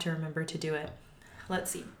just have to remember to do it.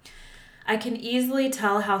 Let's see. I can easily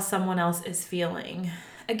tell how someone else is feeling.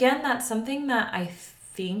 Again, that's something that I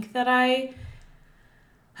think that I've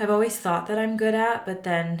always thought that I'm good at, but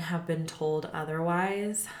then have been told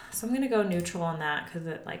otherwise. So I'm going to go neutral on that, because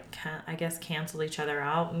it I guess cancel each other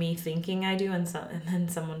out. Me thinking I do and then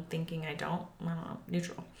someone thinking I don't. I don't know.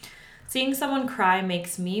 Neutral. Seeing someone cry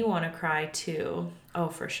makes me want to cry too. Oh,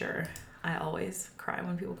 for sure. I always cry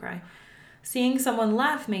when people cry. Seeing someone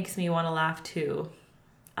laugh makes me want to laugh too.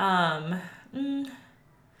 It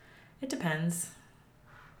depends.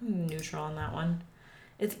 I'm neutral on that one.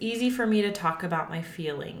 It's easy for me to talk about my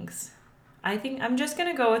feelings. I think I'm just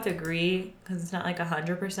going to go with agree, because it's not like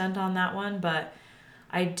 100% on that one, but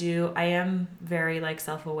I am very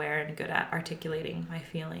self-aware and good at articulating my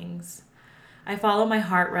feelings. I follow my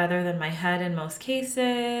heart rather than my head in most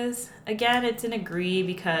cases. Again, it's an agree,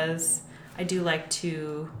 because I do like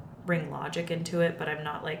to bring logic into it, but I'm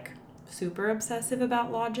not super obsessive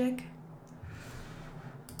about logic.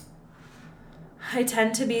 I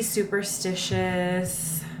tend to be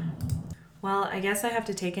superstitious. Well, I guess I have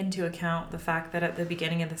to take into account the fact that at the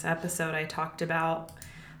beginning of this episode, I talked about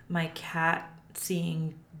my cat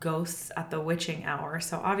seeing ghosts at the witching hour.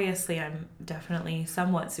 So obviously, I'm definitely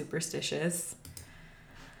somewhat superstitious.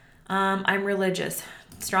 I'm religious.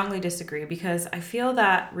 Strongly disagree, because I feel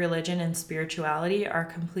that religion and spirituality are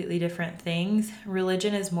completely different things.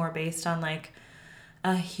 Religion is more based on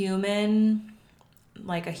a human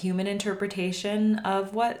interpretation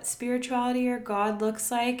of what spirituality or God looks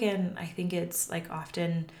like, and I think it's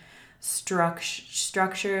often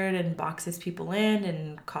structured and boxes people in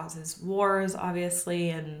and causes wars, obviously,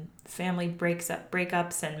 and family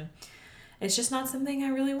breakups, and it's just not something I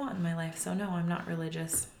really want in my life. So no, I'm not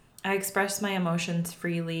religious. I express my emotions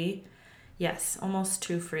freely. Yes, almost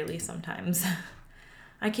too freely sometimes.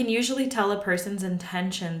 I can usually tell a person's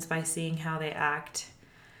intentions by seeing how they act.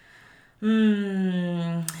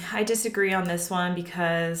 I disagree on this one,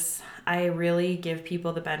 because I really give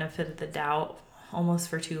people the benefit of the doubt almost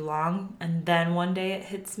for too long. And then one day it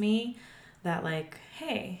hits me that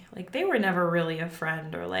hey, they were never really a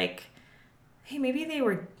friend, or hey, maybe they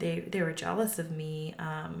were jealous of me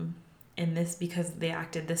in this because they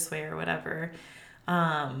acted this way or whatever.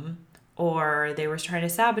 Or they were trying to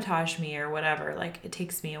sabotage me or whatever. It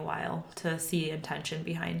takes me a while to see intention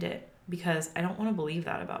behind it, because I don't want to believe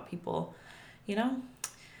that about people.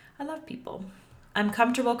 I love people. I'm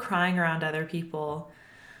comfortable crying around other people.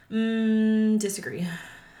 Disagree.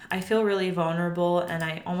 I feel really vulnerable, and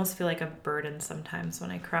I almost feel like a burden sometimes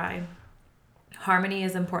when I cry. Harmony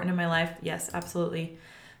is important in my life. Yes, absolutely.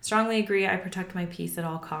 Strongly agree. I protect my peace at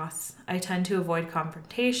all costs. I tend to avoid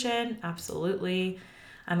confrontation. Absolutely.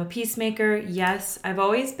 I'm a peacemaker. Yes. I've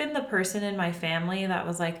always been the person in my family that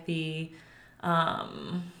was every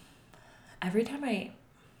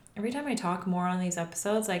time I talk more on these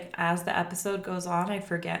episodes, as the episode goes on, I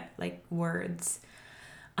forget words.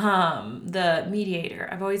 The mediator.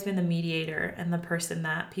 I've always been the mediator and the person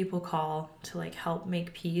that people call to help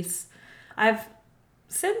make peace. I've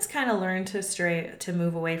since kind of learned to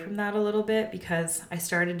move away from that a little bit, because I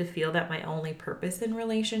started to feel that my only purpose in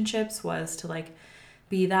relationships was to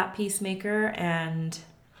be that peacemaker, and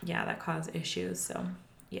yeah, that caused issues. So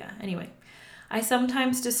yeah, anyway. I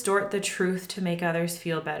sometimes distort the truth to make others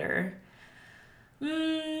feel better.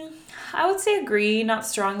 I would say agree, not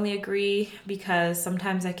strongly agree, because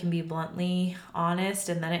sometimes I can be bluntly honest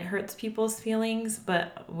and then it hurts people's feelings,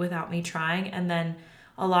 but without me trying. And then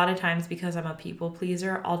a lot of times, because I'm a people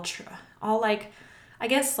pleaser, I'll I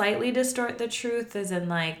guess slightly distort the truth, as in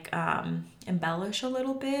embellish a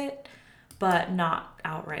little bit, but not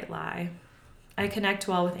outright lie. I connect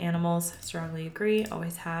well with animals. Strongly agree.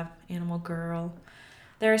 Always have. Animal girl.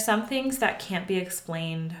 There are some things that can't be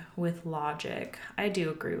explained with logic. I do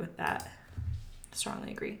agree with that.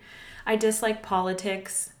 Strongly agree. I dislike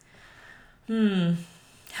politics. I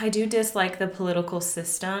do dislike the political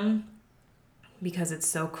system, because it's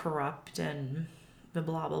so corrupt and the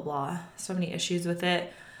blah, blah, blah. So many issues with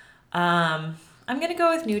it. I'm going to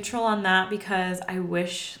go with neutral on that, because I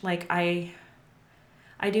wish I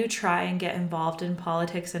do try and get involved in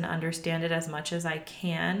politics and understand it as much as I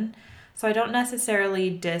can. So I don't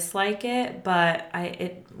necessarily dislike it, but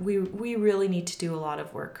we really need to do a lot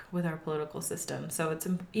of work with our political system. So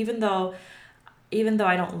even though even though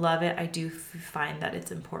I don't love it, I do find that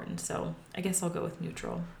it's important. So I guess I'll go with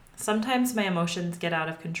neutral. Sometimes my emotions get out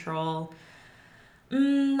of control.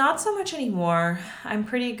 Not so much anymore. I'm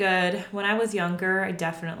pretty good. When I was younger, I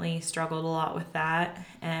definitely struggled a lot with that.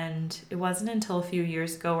 And it wasn't until a few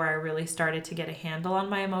years ago where I really started to get a handle on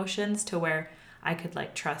my emotions to where I could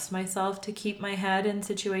like trust myself to keep my head in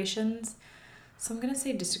situations. So I'm going to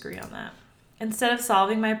say disagree on that. Instead of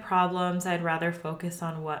solving my problems, I'd rather focus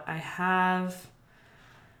on what I have.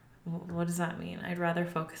 What does that mean? I'd rather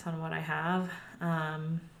focus on what I have.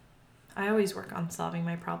 I always work on solving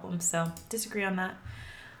my problems, so disagree on that.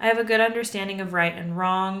 I have a good understanding of right and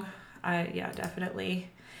wrong. Yeah, definitely.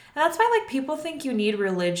 And that's why like people think you need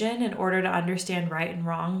religion in order to understand right and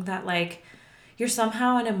wrong, that like you're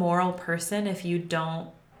somehow an immoral person if you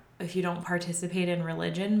don't participate in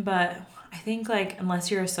religion, but I think like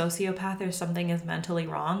unless you're a sociopath or something is mentally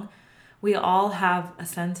wrong, we all have a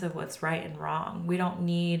sense of what's right and wrong. We don't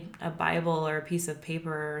need a Bible or a piece of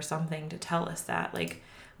paper or something to tell us that. Like,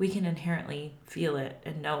 we can inherently feel it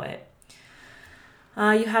and know it.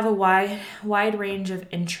 You have a wide range of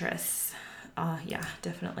interests. Yeah,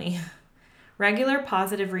 definitely. Regular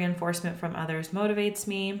positive reinforcement from others motivates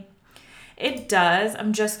me. It does.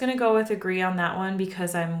 I'm just going to go with agree on that one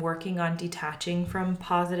because I'm working on detaching from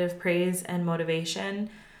positive praise and motivation,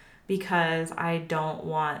 because I don't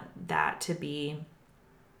want that to be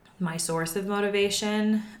my source of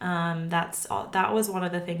motivation. That was one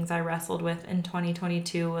of the things I wrestled with in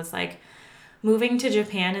 2022, was like moving to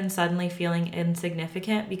Japan and suddenly feeling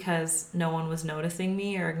insignificant because no one was noticing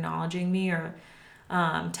me or acknowledging me or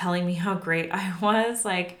telling me how great I was.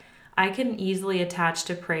 Like, I can easily attach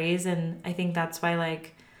to praise, and I think that's why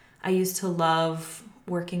like I used to love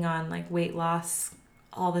working on like weight loss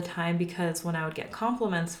all the time, because when I would get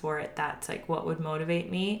compliments for it, that's like what would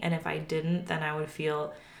motivate me. And if I didn't, then I would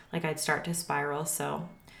feel like I'd start to spiral. So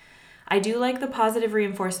I do like the positive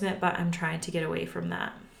reinforcement, but I'm trying to get away from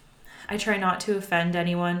that. I try not to offend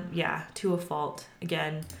anyone. Yeah, to a fault.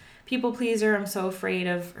 Again, people pleaser. I'm so afraid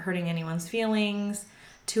of hurting anyone's feelings,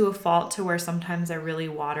 to a fault, to where sometimes I really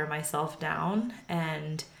water myself down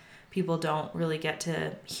and people don't really get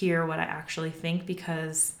to hear what I actually think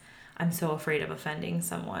because I'm so afraid of offending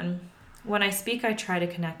someone. When I speak, I try to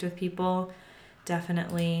connect with people.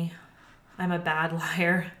 Definitely. I'm a bad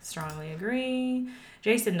liar. Strongly agree.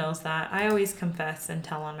 Jason knows that. I always confess and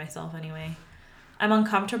tell on myself anyway. I'm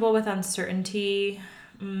uncomfortable with uncertainty.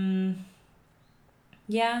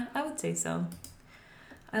 Yeah, I would say so.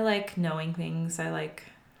 I like knowing things. I like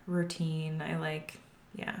routine. I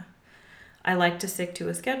like to stick to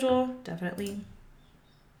a schedule. Definitely.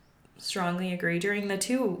 Strongly agree. During the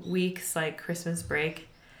 2 weeks, like Christmas break,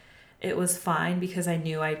 it was fine because I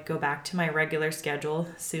knew I'd go back to my regular schedule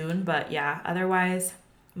soon. But yeah, otherwise,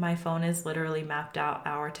 my phone is literally mapped out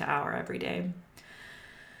hour to hour every day.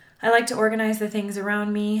 I like to organize the things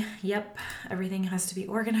around me. Yep, everything has to be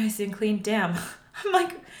organized and clean. Damn.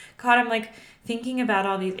 I'm like thinking about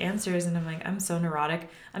all these answers and I'm like, I'm so neurotic.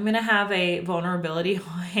 I'm going to have a vulnerability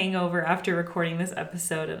hangover after recording this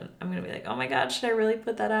episode, and I'm going to be like, oh my God, should I really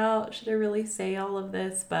put that out? Should I really say all of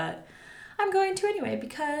this? But I'm going to anyway,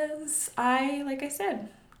 because I, like I said,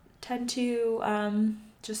 tend to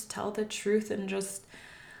just tell the truth and just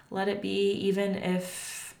let it be, even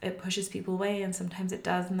if it pushes people away, and sometimes it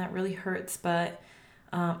does, and that really hurts, but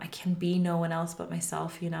I can be no one else but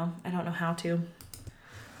myself, I don't know how to.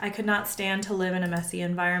 I could not stand to live in a messy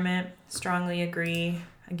environment. Strongly agree.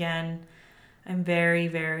 Again, I'm very,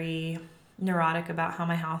 very neurotic about how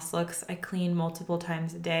my house looks. I clean multiple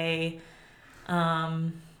times a day,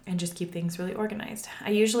 and just keep things really organized. I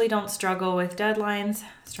usually don't struggle with deadlines.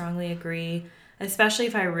 Strongly agree, especially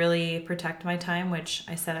if I really protect my time, which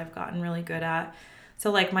I said I've gotten really good at. So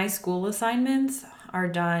like my school assignments are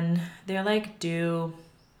done. They're like due,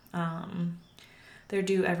 they're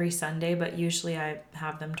due every Sunday, but usually I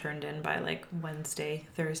have them turned in by like Wednesday,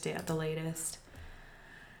 Thursday at the latest.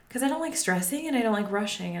 Because I don't like stressing and I don't like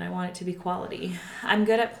rushing, and I want it to be quality. I'm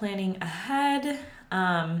good at planning ahead.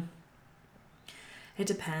 It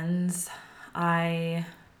depends. I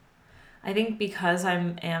think because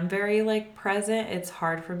am very like present, it's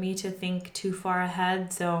hard for me to think too far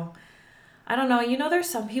ahead. So I don't know. There's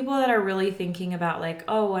some people that are really thinking about like,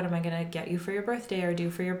 oh, what am I going to get you for your birthday or do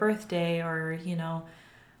for your birthday? Or,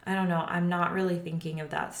 I don't know. I'm not really thinking of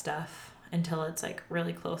that stuff until it's like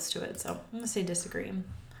really close to it. So I'm going to say disagree.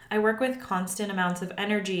 I work with constant amounts of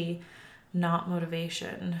energy, not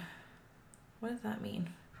motivation. What does that mean?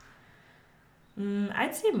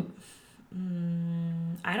 I'd say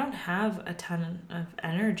I don't have a ton of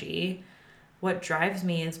energy. What drives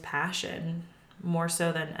me is passion. more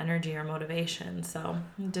so than energy or motivation. So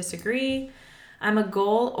disagree. I'm a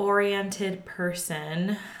goal-oriented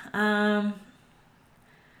person.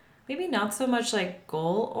 Maybe not so much like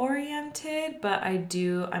goal-oriented, but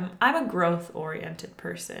I'm a growth-oriented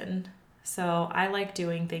person. So I like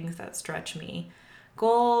doing things that stretch me.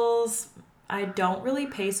 Goals, I don't really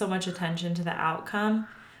pay so much attention to the outcome.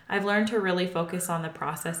 I've learned to really focus on the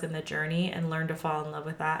process and the journey and learn to fall in love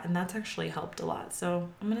with that. And that's actually helped a lot. So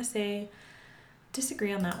I'm going to say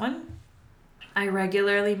disagree on that one. I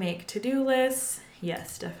regularly make to-do lists.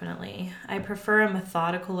 Yes, definitely. I prefer a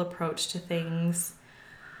methodical approach to things.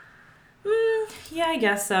 Yeah, I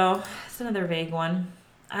guess so. It's another vague one.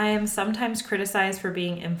 I am sometimes criticized for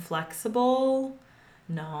being inflexible.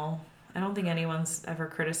 No, I don't think anyone's ever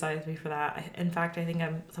criticized me for that. In fact, I think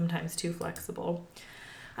I'm sometimes too flexible.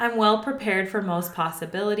 I'm well prepared for most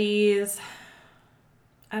possibilities.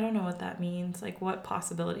 I don't know what that means. Like, what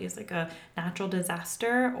possibilities? Like a natural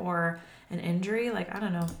disaster or an injury? Like, I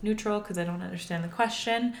don't know. Neutral, because I don't understand the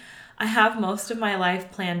question. I have most of my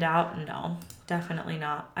life planned out. No, definitely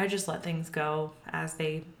not. I just let things go as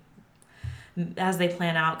they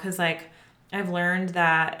plan out, because like I've learned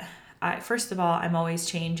that first of all, I'm always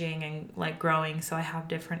changing and like growing, so I have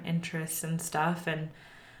different interests and stuff, and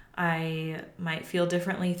I might feel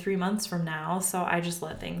differently 3 months from now, so I just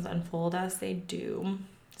let things unfold as they do.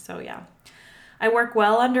 So yeah. I work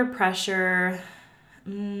well under pressure.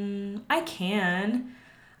 I can.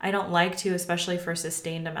 I don't like to, especially for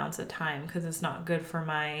sustained amounts of time, because it's not good for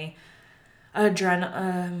my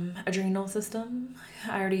adrenal system.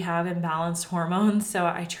 I already have imbalanced hormones, so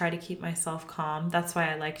I try to keep myself calm. That's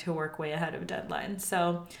why I like to work way ahead of deadlines.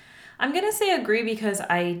 So I'm gonna say agree, because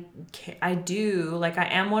I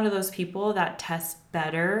am one of those people that tests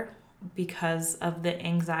better because of the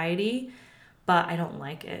anxiety, but I don't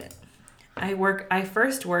like it. I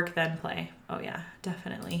first work, then play. Oh yeah,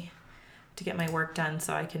 definitely. To get my work done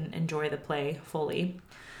so I can enjoy the play fully.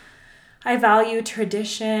 I value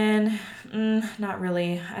tradition. Not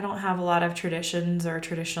really. I don't have a lot of traditions or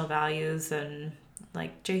traditional values. And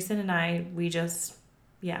like Jason and I, we're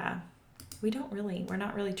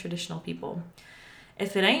not really traditional people.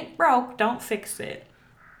 If it ain't broke, don't fix it.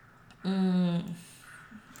 I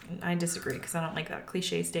disagree, because I don't like that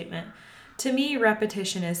cliche statement. To me,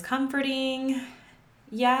 repetition is comforting.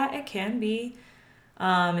 Yeah, it can be.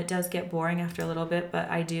 It does get boring after a little bit, but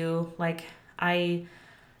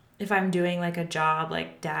if I'm doing like a job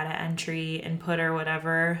like data entry, input, or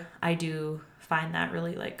whatever, I do find that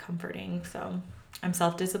really like comforting. So I'm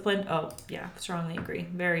self-disciplined. Oh yeah, strongly agree.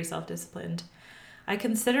 Very self-disciplined. I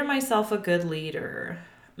consider myself a good leader.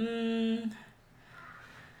 I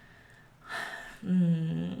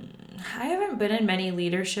haven't been in many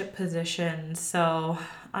leadership positions, so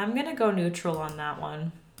I'm gonna go neutral on that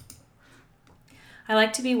one. I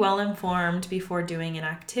like to be well informed before doing an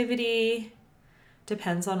activity.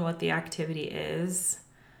 Depends on what the activity is.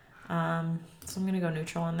 So I'm going to go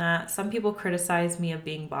neutral on that. Some people criticize me of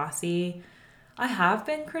being bossy. I have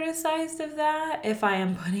been criticized of that if I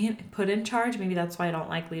am put in charge. Maybe that's why I don't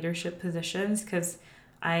like leadership positions, because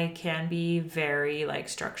I can be very like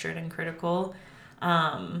structured and critical.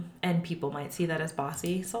 And people might see that as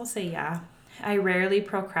bossy. So I'll say yeah. I rarely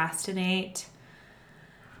procrastinate.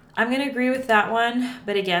 I'm going to agree with that one,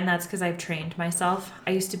 but again, that's because I've trained myself.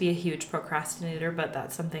 I used to be a huge procrastinator, but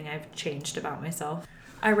that's something I've changed about myself.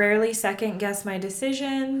 I rarely second guess my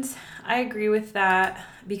decisions. I agree with that,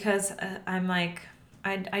 because I'm like,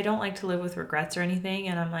 I don't like to live with regrets or anything,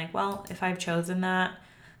 and I'm like, well, if I've chosen that,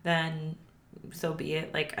 then so be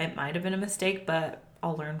it. Like, it might have been a mistake, but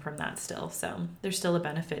I'll learn from that still. So there's still a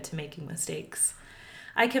benefit to making mistakes.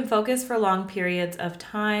 I can focus for long periods of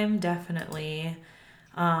time, definitely.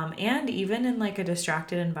 And even in like a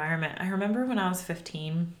distracted environment. I remember when I was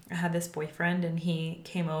 15, I had this boyfriend, and he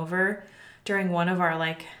came over during one of our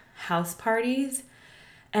like house parties,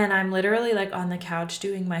 and I'm literally like on the couch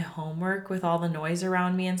doing my homework with all the noise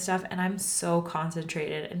around me and stuff, and I'm so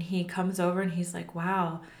concentrated, and he comes over and he's like,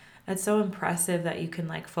 wow, it's so impressive that you can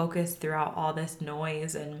like focus throughout all this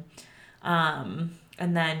noise. And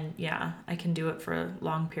then yeah, I can do it for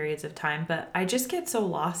long periods of time, but I just get so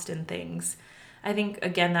lost in things. I think,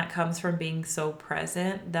 again, that comes from being so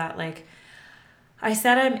present that, like, I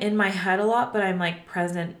said I'm in my head a lot, but I'm, like,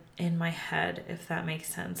 present in my head, if that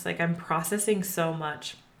makes sense. Like, I'm processing so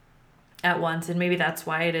much at once, and maybe that's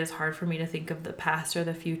why it is hard for me to think of the past or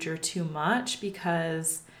the future too much,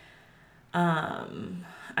 because, I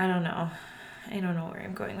don't know. I don't know where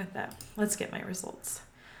I'm going with that. Let's get my results.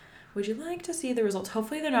 Would you like to see the results?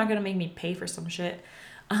 Hopefully they're not going to make me pay for some shit.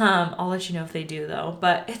 I'll let you know if they do, though.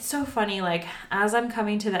 But it's so funny, like, as I'm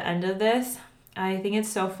coming to the end of this, I think it's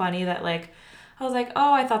so funny that like, I was like,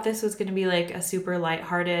 oh, I thought this was going to be like a super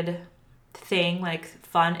lighthearted thing, like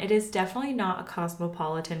fun. It is definitely not a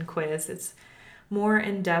cosmopolitan quiz. It's more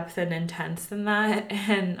in depth and intense than that.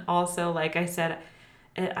 And also, like I said,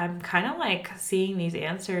 I'm kind of like seeing these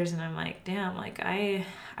answers and I'm like, damn, like I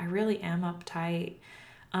really am uptight.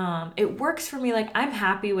 It works for me. Like I'm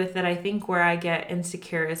happy with it. I think where I get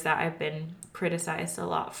insecure is that I've been criticized a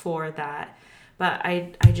lot for that. But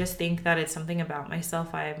I just think that it's something about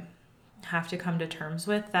myself I have to come to terms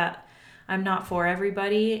with, that I'm not for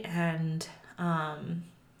everybody, and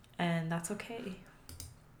that's okay.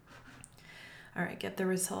 All right, get the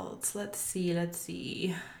results. Let's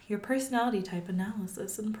see. Your personality type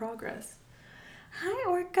analysis in progress. Hi,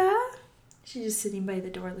 Orca. She's just sitting by the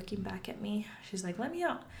door looking back at me. She's like, let me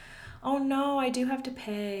out. Oh no, I do have to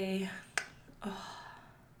pay. Oh.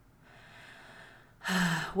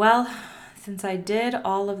 Well, since I did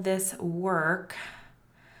all of this work,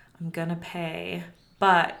 I'm gonna pay.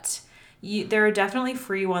 But there are definitely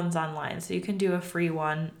free ones online. So you can do a free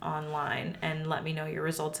one online and let me know your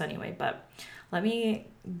results anyway. But let me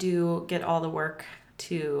get all the work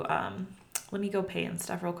to, let me go pay and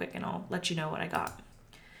stuff real quick and I'll let you know what I got.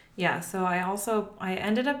 Yeah, so I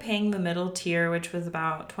ended up paying the middle tier, which was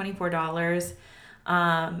about $24.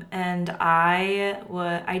 And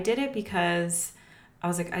I did it because I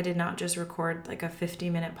was like, I did not just record like a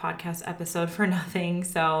 50-minute podcast episode for nothing.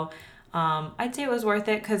 So I'd say it was worth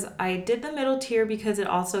it because I did the middle tier because it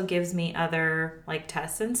also gives me other like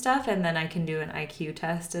tests and stuff, and then I can do an IQ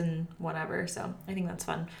test and whatever. So I think that's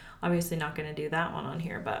fun. Obviously not going to do that one on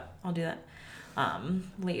here, but I'll do that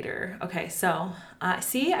later. Okay, so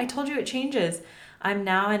see, I told you it changes. I'm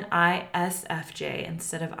now an ISFJ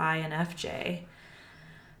instead of INFJ.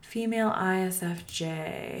 Female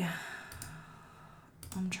ISFJ.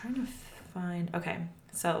 I'm trying to find... Okay,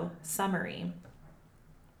 so summary.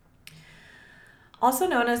 Also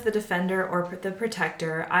known as the defender or the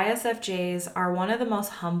protector, ISFJs are one of the most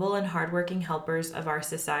humble and hardworking helpers of our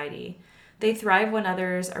society. They thrive when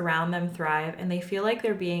others around them thrive, and they feel like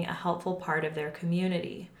they're being a helpful part of their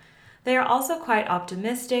community. They are also quite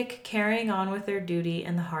optimistic, carrying on with their duty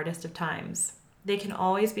in the hardest of times. They can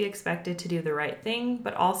always be expected to do the right thing,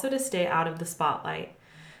 but also to stay out of the spotlight.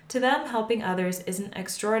 To them, helping others isn't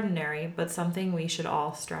extraordinary, but something we should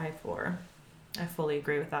all strive for. I fully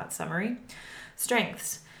agree with that summary.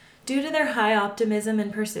 Strengths. Due to their high optimism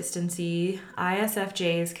and persistency,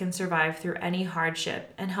 ISFJs can survive through any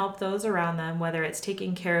hardship and help those around them, whether it's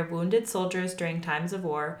taking care of wounded soldiers during times of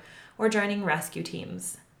war or joining rescue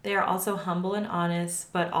teams. They are also humble and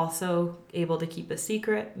honest, but also able to keep a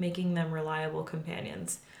secret, making them reliable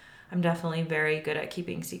companions. I'm definitely very good at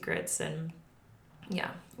keeping secrets. And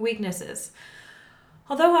yeah, weaknesses.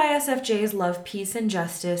 Although ISFJs love peace and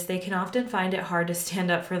justice, they can often find it hard to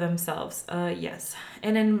stand up for themselves. Yes.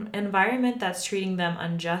 In an environment that's treating them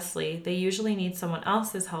unjustly, they usually need someone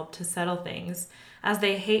else's help to settle things, as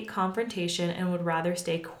they hate confrontation and would rather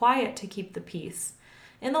stay quiet to keep the peace.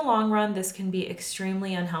 In the long run, this can be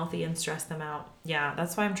extremely unhealthy and stress them out. Yeah,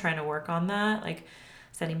 that's why I'm trying to work on that, like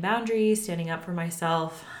setting boundaries, standing up for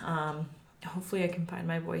myself. Hopefully I can find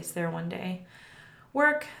my voice there one day.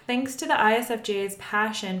 Work. Thanks to the ISFJ's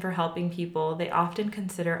passion for helping people, they often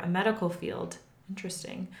consider a medical field.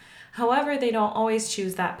 Interesting. However, they don't always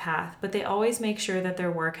choose that path, but they always make sure that their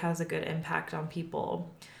work has a good impact on people.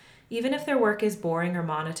 Even if their work is boring or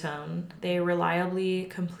monotone, they reliably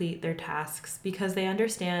complete their tasks because they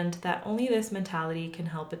understand that only this mentality can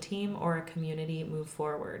help a team or a community move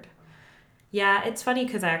forward. Yeah, it's funny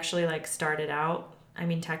because I actually started out,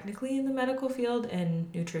 technically in the medical field in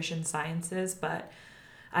nutrition sciences, but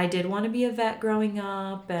I did want to be a vet growing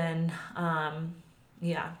up, and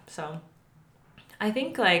so I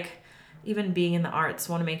think even being in the arts,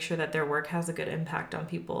 want to make sure that their work has a good impact on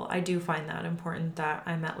people. I do find that important, that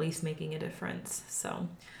I'm at least making a difference. So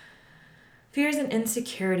fears and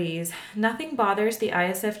insecurities. Nothing bothers the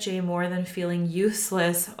ISFJ more than feeling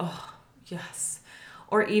useless. Oh, yes.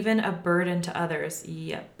 Or even a burden to others.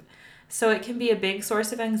 Yep. So it can be a big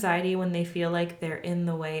source of anxiety when they feel like they're in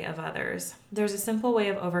the way of others. There's a simple way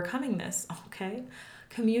of overcoming this. Okay.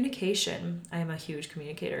 Communication. I am a huge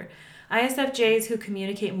communicator. ISFJs who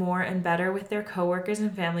communicate more and better with their coworkers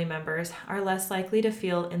and family members are less likely to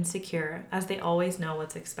feel insecure, as they always know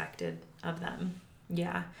what's expected of them.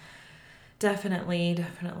 Yeah,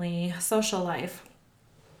 definitely. Social life.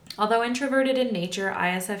 Although introverted in nature,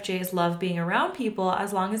 ISFJs love being around people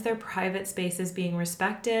as long as their private space is being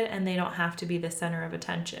respected and they don't have to be the center of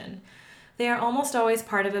attention. They are almost always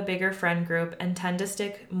part of a bigger friend group and tend to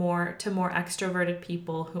stick more to more extroverted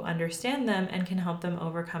people who understand them and can help them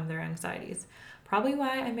overcome their anxieties. Probably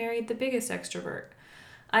why I married the biggest extrovert.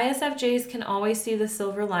 ISFJs can always see the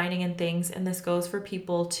silver lining in things, and this goes for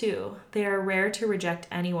people too. They are rare to reject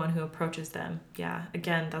anyone who approaches them. Yeah,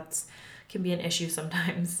 again, that's can be an issue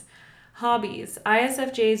sometimes. Hobbies.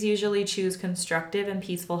 ISFJs usually choose constructive and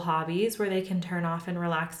peaceful hobbies where they can turn off and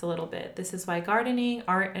relax a little bit. This is why gardening,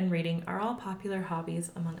 art, and reading are all popular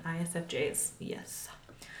hobbies among ISFJs. Yes.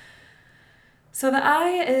 So the I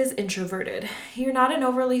is introverted. You're not an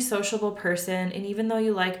overly sociable person, and even though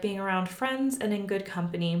you like being around friends and in good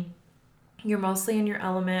company, you're mostly in your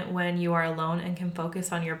element when you are alone and can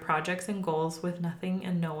focus on your projects and goals with nothing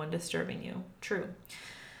and no one disturbing you. True.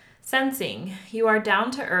 Sensing. You are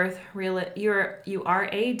down to earth, you are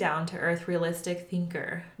a down to earth realistic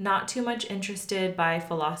thinker, not too much interested by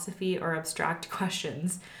philosophy or abstract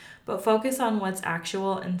questions, but focus on what's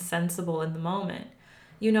actual and sensible in the moment.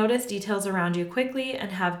 You notice details around you quickly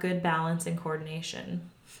and have good balance and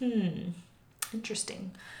coordination.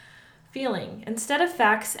 Interesting. Feeling. Instead of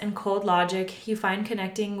facts and cold logic, you find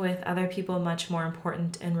connecting with other people much more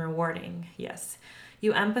important and rewarding. Yes.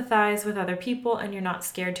 You empathize with other people and you're not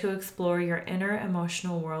scared to explore your inner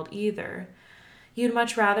emotional world either. You'd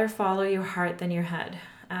much rather follow your heart than your head.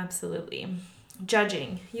 Absolutely.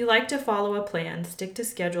 Judging. You like to follow a plan, stick to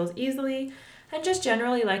schedules easily, and just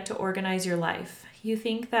generally like to organize your life. You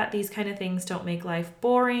think that these kind of things don't make life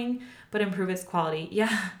boring, but improve its quality.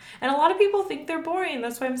 Yeah, and a lot of people think they're boring.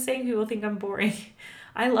 That's why I'm saying people think I'm boring.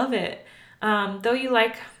 I love it. Though you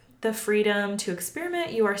like the freedom to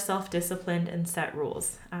experiment, you are self-disciplined and set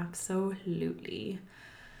rules. Absolutely.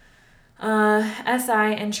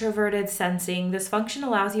 SI, introverted sensing. This function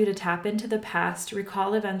allows you to tap into the past,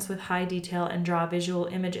 recall events with high detail, and draw visual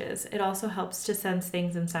images. It also helps to sense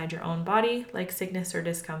things inside your own body, like sickness or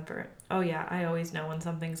discomfort. Oh yeah, I always know when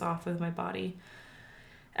something's off with my body.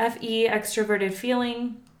 FE, extroverted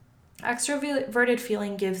feeling. Extroverted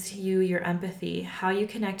feeling gives you your empathy, how you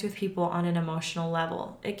connect with people on an emotional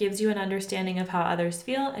level. It gives you an understanding of how others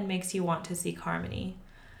feel and makes you want to seek harmony.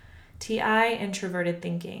 TI, introverted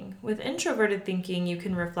thinking. With introverted thinking, you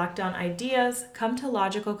can reflect on ideas, come to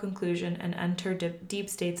logical conclusion, and enter deep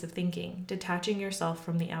states of thinking, detaching yourself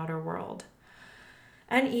from the outer world.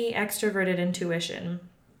 NE, extroverted intuition.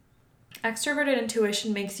 Extroverted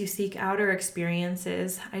intuition makes you seek outer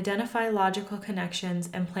experiences, identify logical connections,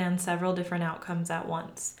 and plan several different outcomes at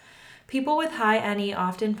once. People with high NE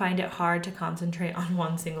often find it hard to concentrate on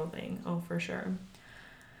one single thing. Oh, for sure.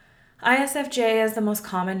 ISFJ is the most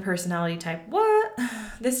common personality type. What?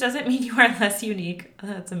 This doesn't mean you are less unique.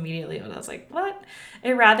 That's immediately what I was like, what?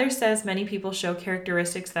 It rather says many people show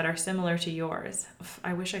characteristics that are similar to yours.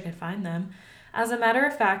 I wish I could find them. As a matter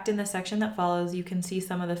of fact, in the section that follows, you can see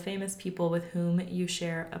some of the famous people with whom you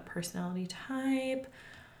share a personality type.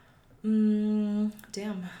 Damn,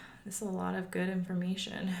 this is a lot of good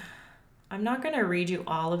information. I'm not going to read you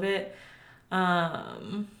all of it.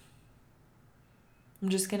 I'm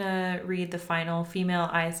just going to read the final female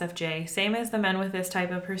ISFJ. Same as the men with this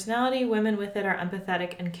type of personality, women with it are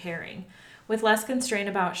empathetic and caring. With less constraint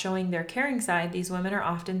about showing their caring side, these women are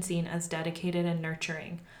often seen as dedicated and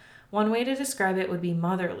nurturing. One way to describe it would be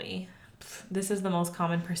motherly. This is the most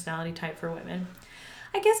common personality type for women.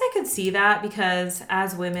 I guess I could see that because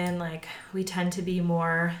as women, like, we tend to be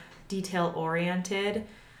more detail oriented.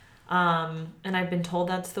 And I've been told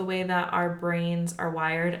that's the way that our brains are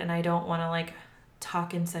wired, and I don't want to like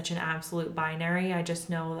talk in such an absolute binary. I just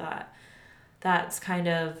know that that's kind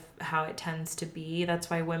of how it tends to be. That's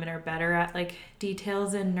why women are better at like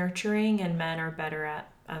details and nurturing, and men are better at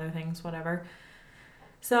other things, whatever.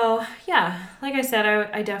 So yeah, like I said,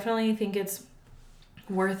 I definitely think it's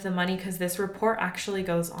worth the money because this report actually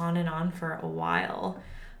goes on for a while.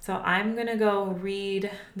 So I'm going to go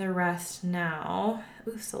read the rest now.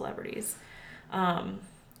 Ooh, celebrities.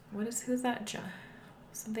 Who's that?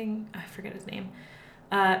 Something, I forget his name.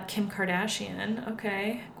 Kim Kardashian.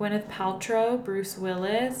 Okay. Gwyneth Paltrow, Bruce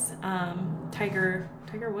Willis, Tiger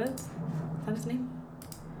Woods. Is that his name?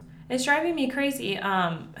 It's driving me crazy.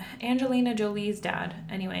 Angelina Jolie's dad.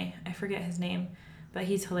 Anyway, I forget his name, but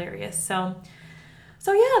he's hilarious. So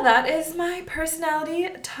yeah, that is my personality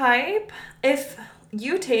type. If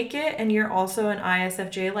you take it and you're also an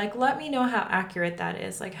ISFJ, like, let me know how accurate that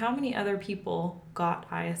is. Like, how many other people got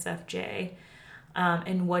ISFJ?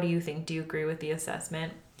 And what do you think? Do you agree with the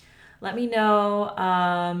assessment? Let me know.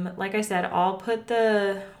 Like I said, I'll put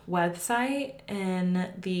the website in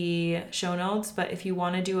the show notes, but if you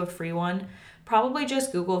want to do a free one, probably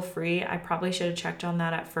just Google free. I probably should have checked on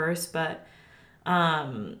that at first, but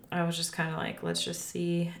I was just kind of like, let's just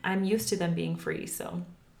see. I'm used to them being free. So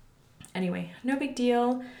anyway, no big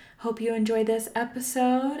deal. Hope you enjoyed this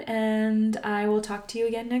episode, and I will talk to you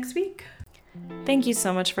again next week. Thank you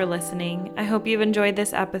so much for listening. I hope you've enjoyed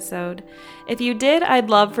this episode. If you did, I'd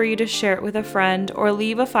love for you to share it with a friend or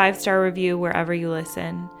leave a 5-star review wherever you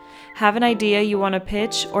listen. Have an idea you want to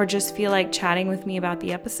pitch or just feel like chatting with me about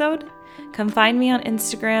the episode? Come find me on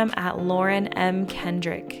Instagram at Lauren M.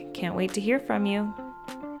 Kendrick. Can't wait to hear from you.